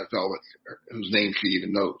player in the NFL whose name she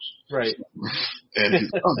even knows. Right. And he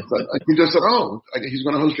just said, he's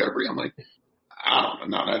going to host Jeopardy. I'm like, I don't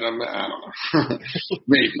know.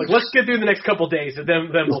 Maybe. Let's get through the next couple of days, and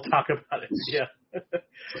then we'll talk about it. Yeah.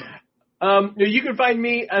 You can find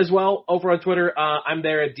me as well over on Twitter. I'm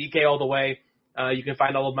there at DK All the Way. You can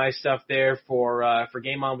find all of my stuff there for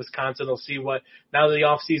Game On Wisconsin. I'll see now that the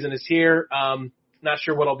off season is here. Not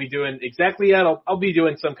sure what I'll be doing exactly yet. I'll be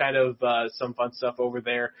doing some kind of some fun stuff over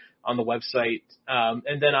there on the website.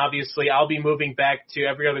 And then obviously I'll be moving back to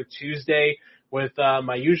every other Tuesday with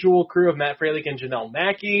my usual crew of Matt Fralick and Janelle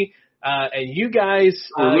Mackey. And you guys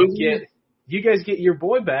get your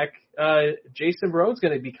boy back. Jason Barone's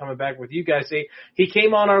going to be coming back with you guys. He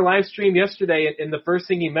came on our live stream yesterday, and the first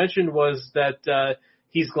thing he mentioned was that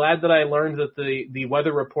he's glad that I learned that the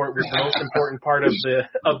weather report was the most important part of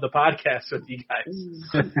the podcast with you guys.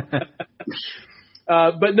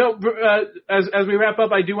 But no, as we wrap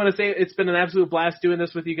up, I do want to say it's been an absolute blast doing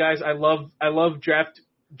this with you guys. I love draft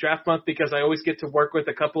month because I always get to work with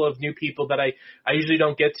a couple of new people that I usually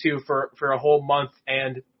don't get to for a whole month,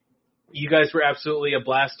 and you guys were absolutely a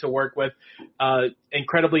blast to work with,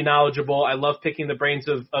 incredibly knowledgeable. I love picking the brains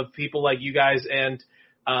of people like you guys, and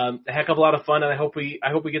a heck of a lot of fun. And I hope we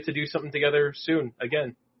get to do something together soon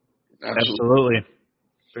again. Absolutely.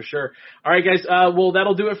 For sure. All right, guys. Well,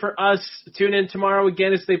 that'll do it for us. Tune in tomorrow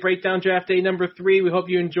again as they break down draft day number 3. We hope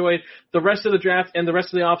you enjoyed the rest of the draft and the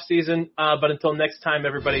rest of the off season. But until next time,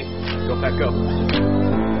 everybody, go Pack Go.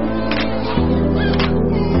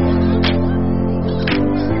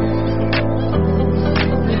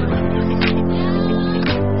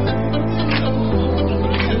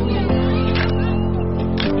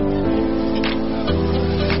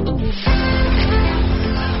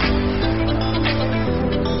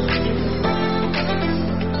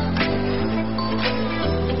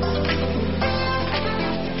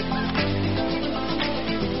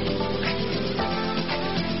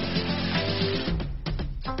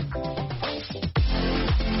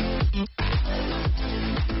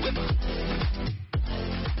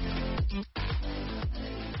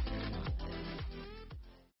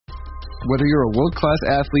 Whether you're a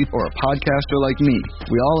world-class athlete or a podcaster like me,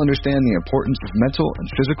 we all understand the importance of mental and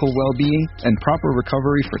physical well-being and proper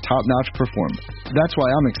recovery for top-notch performance. That's why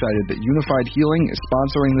I'm excited that Unified Healing is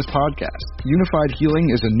sponsoring this podcast. Unified Healing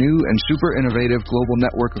is a new and super innovative global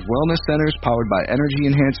network of wellness centers powered by Energy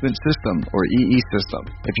Enhancement System, or EE System.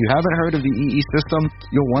 If you haven't heard of the EE System,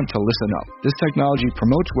 you'll want to listen up. This technology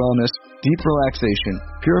promotes wellness, deep relaxation,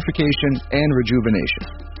 purification, and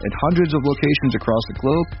rejuvenation. In hundreds of locations across the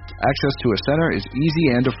globe, access to a center is easy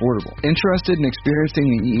and affordable. Interested in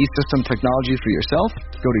experiencing the EE System technology for yourself?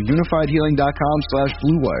 Go to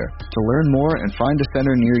unifiedhealing.com/bluewire to learn more and find a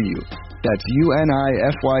center near you. That's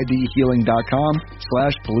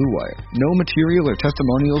UNIFYDhealing.com/bluewire. No material or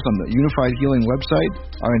testimonials on the Unified Healing website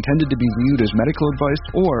are intended to be viewed as medical advice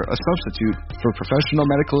or a substitute for professional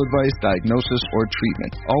medical advice, diagnosis, or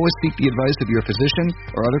treatment. Always seek the advice of your physician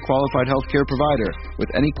or other qualified healthcare provider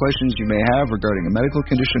with any questions you may have regarding a medical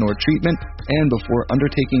condition or treatment and before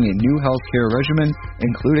undertaking a new healthcare regimen,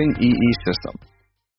 including EE System.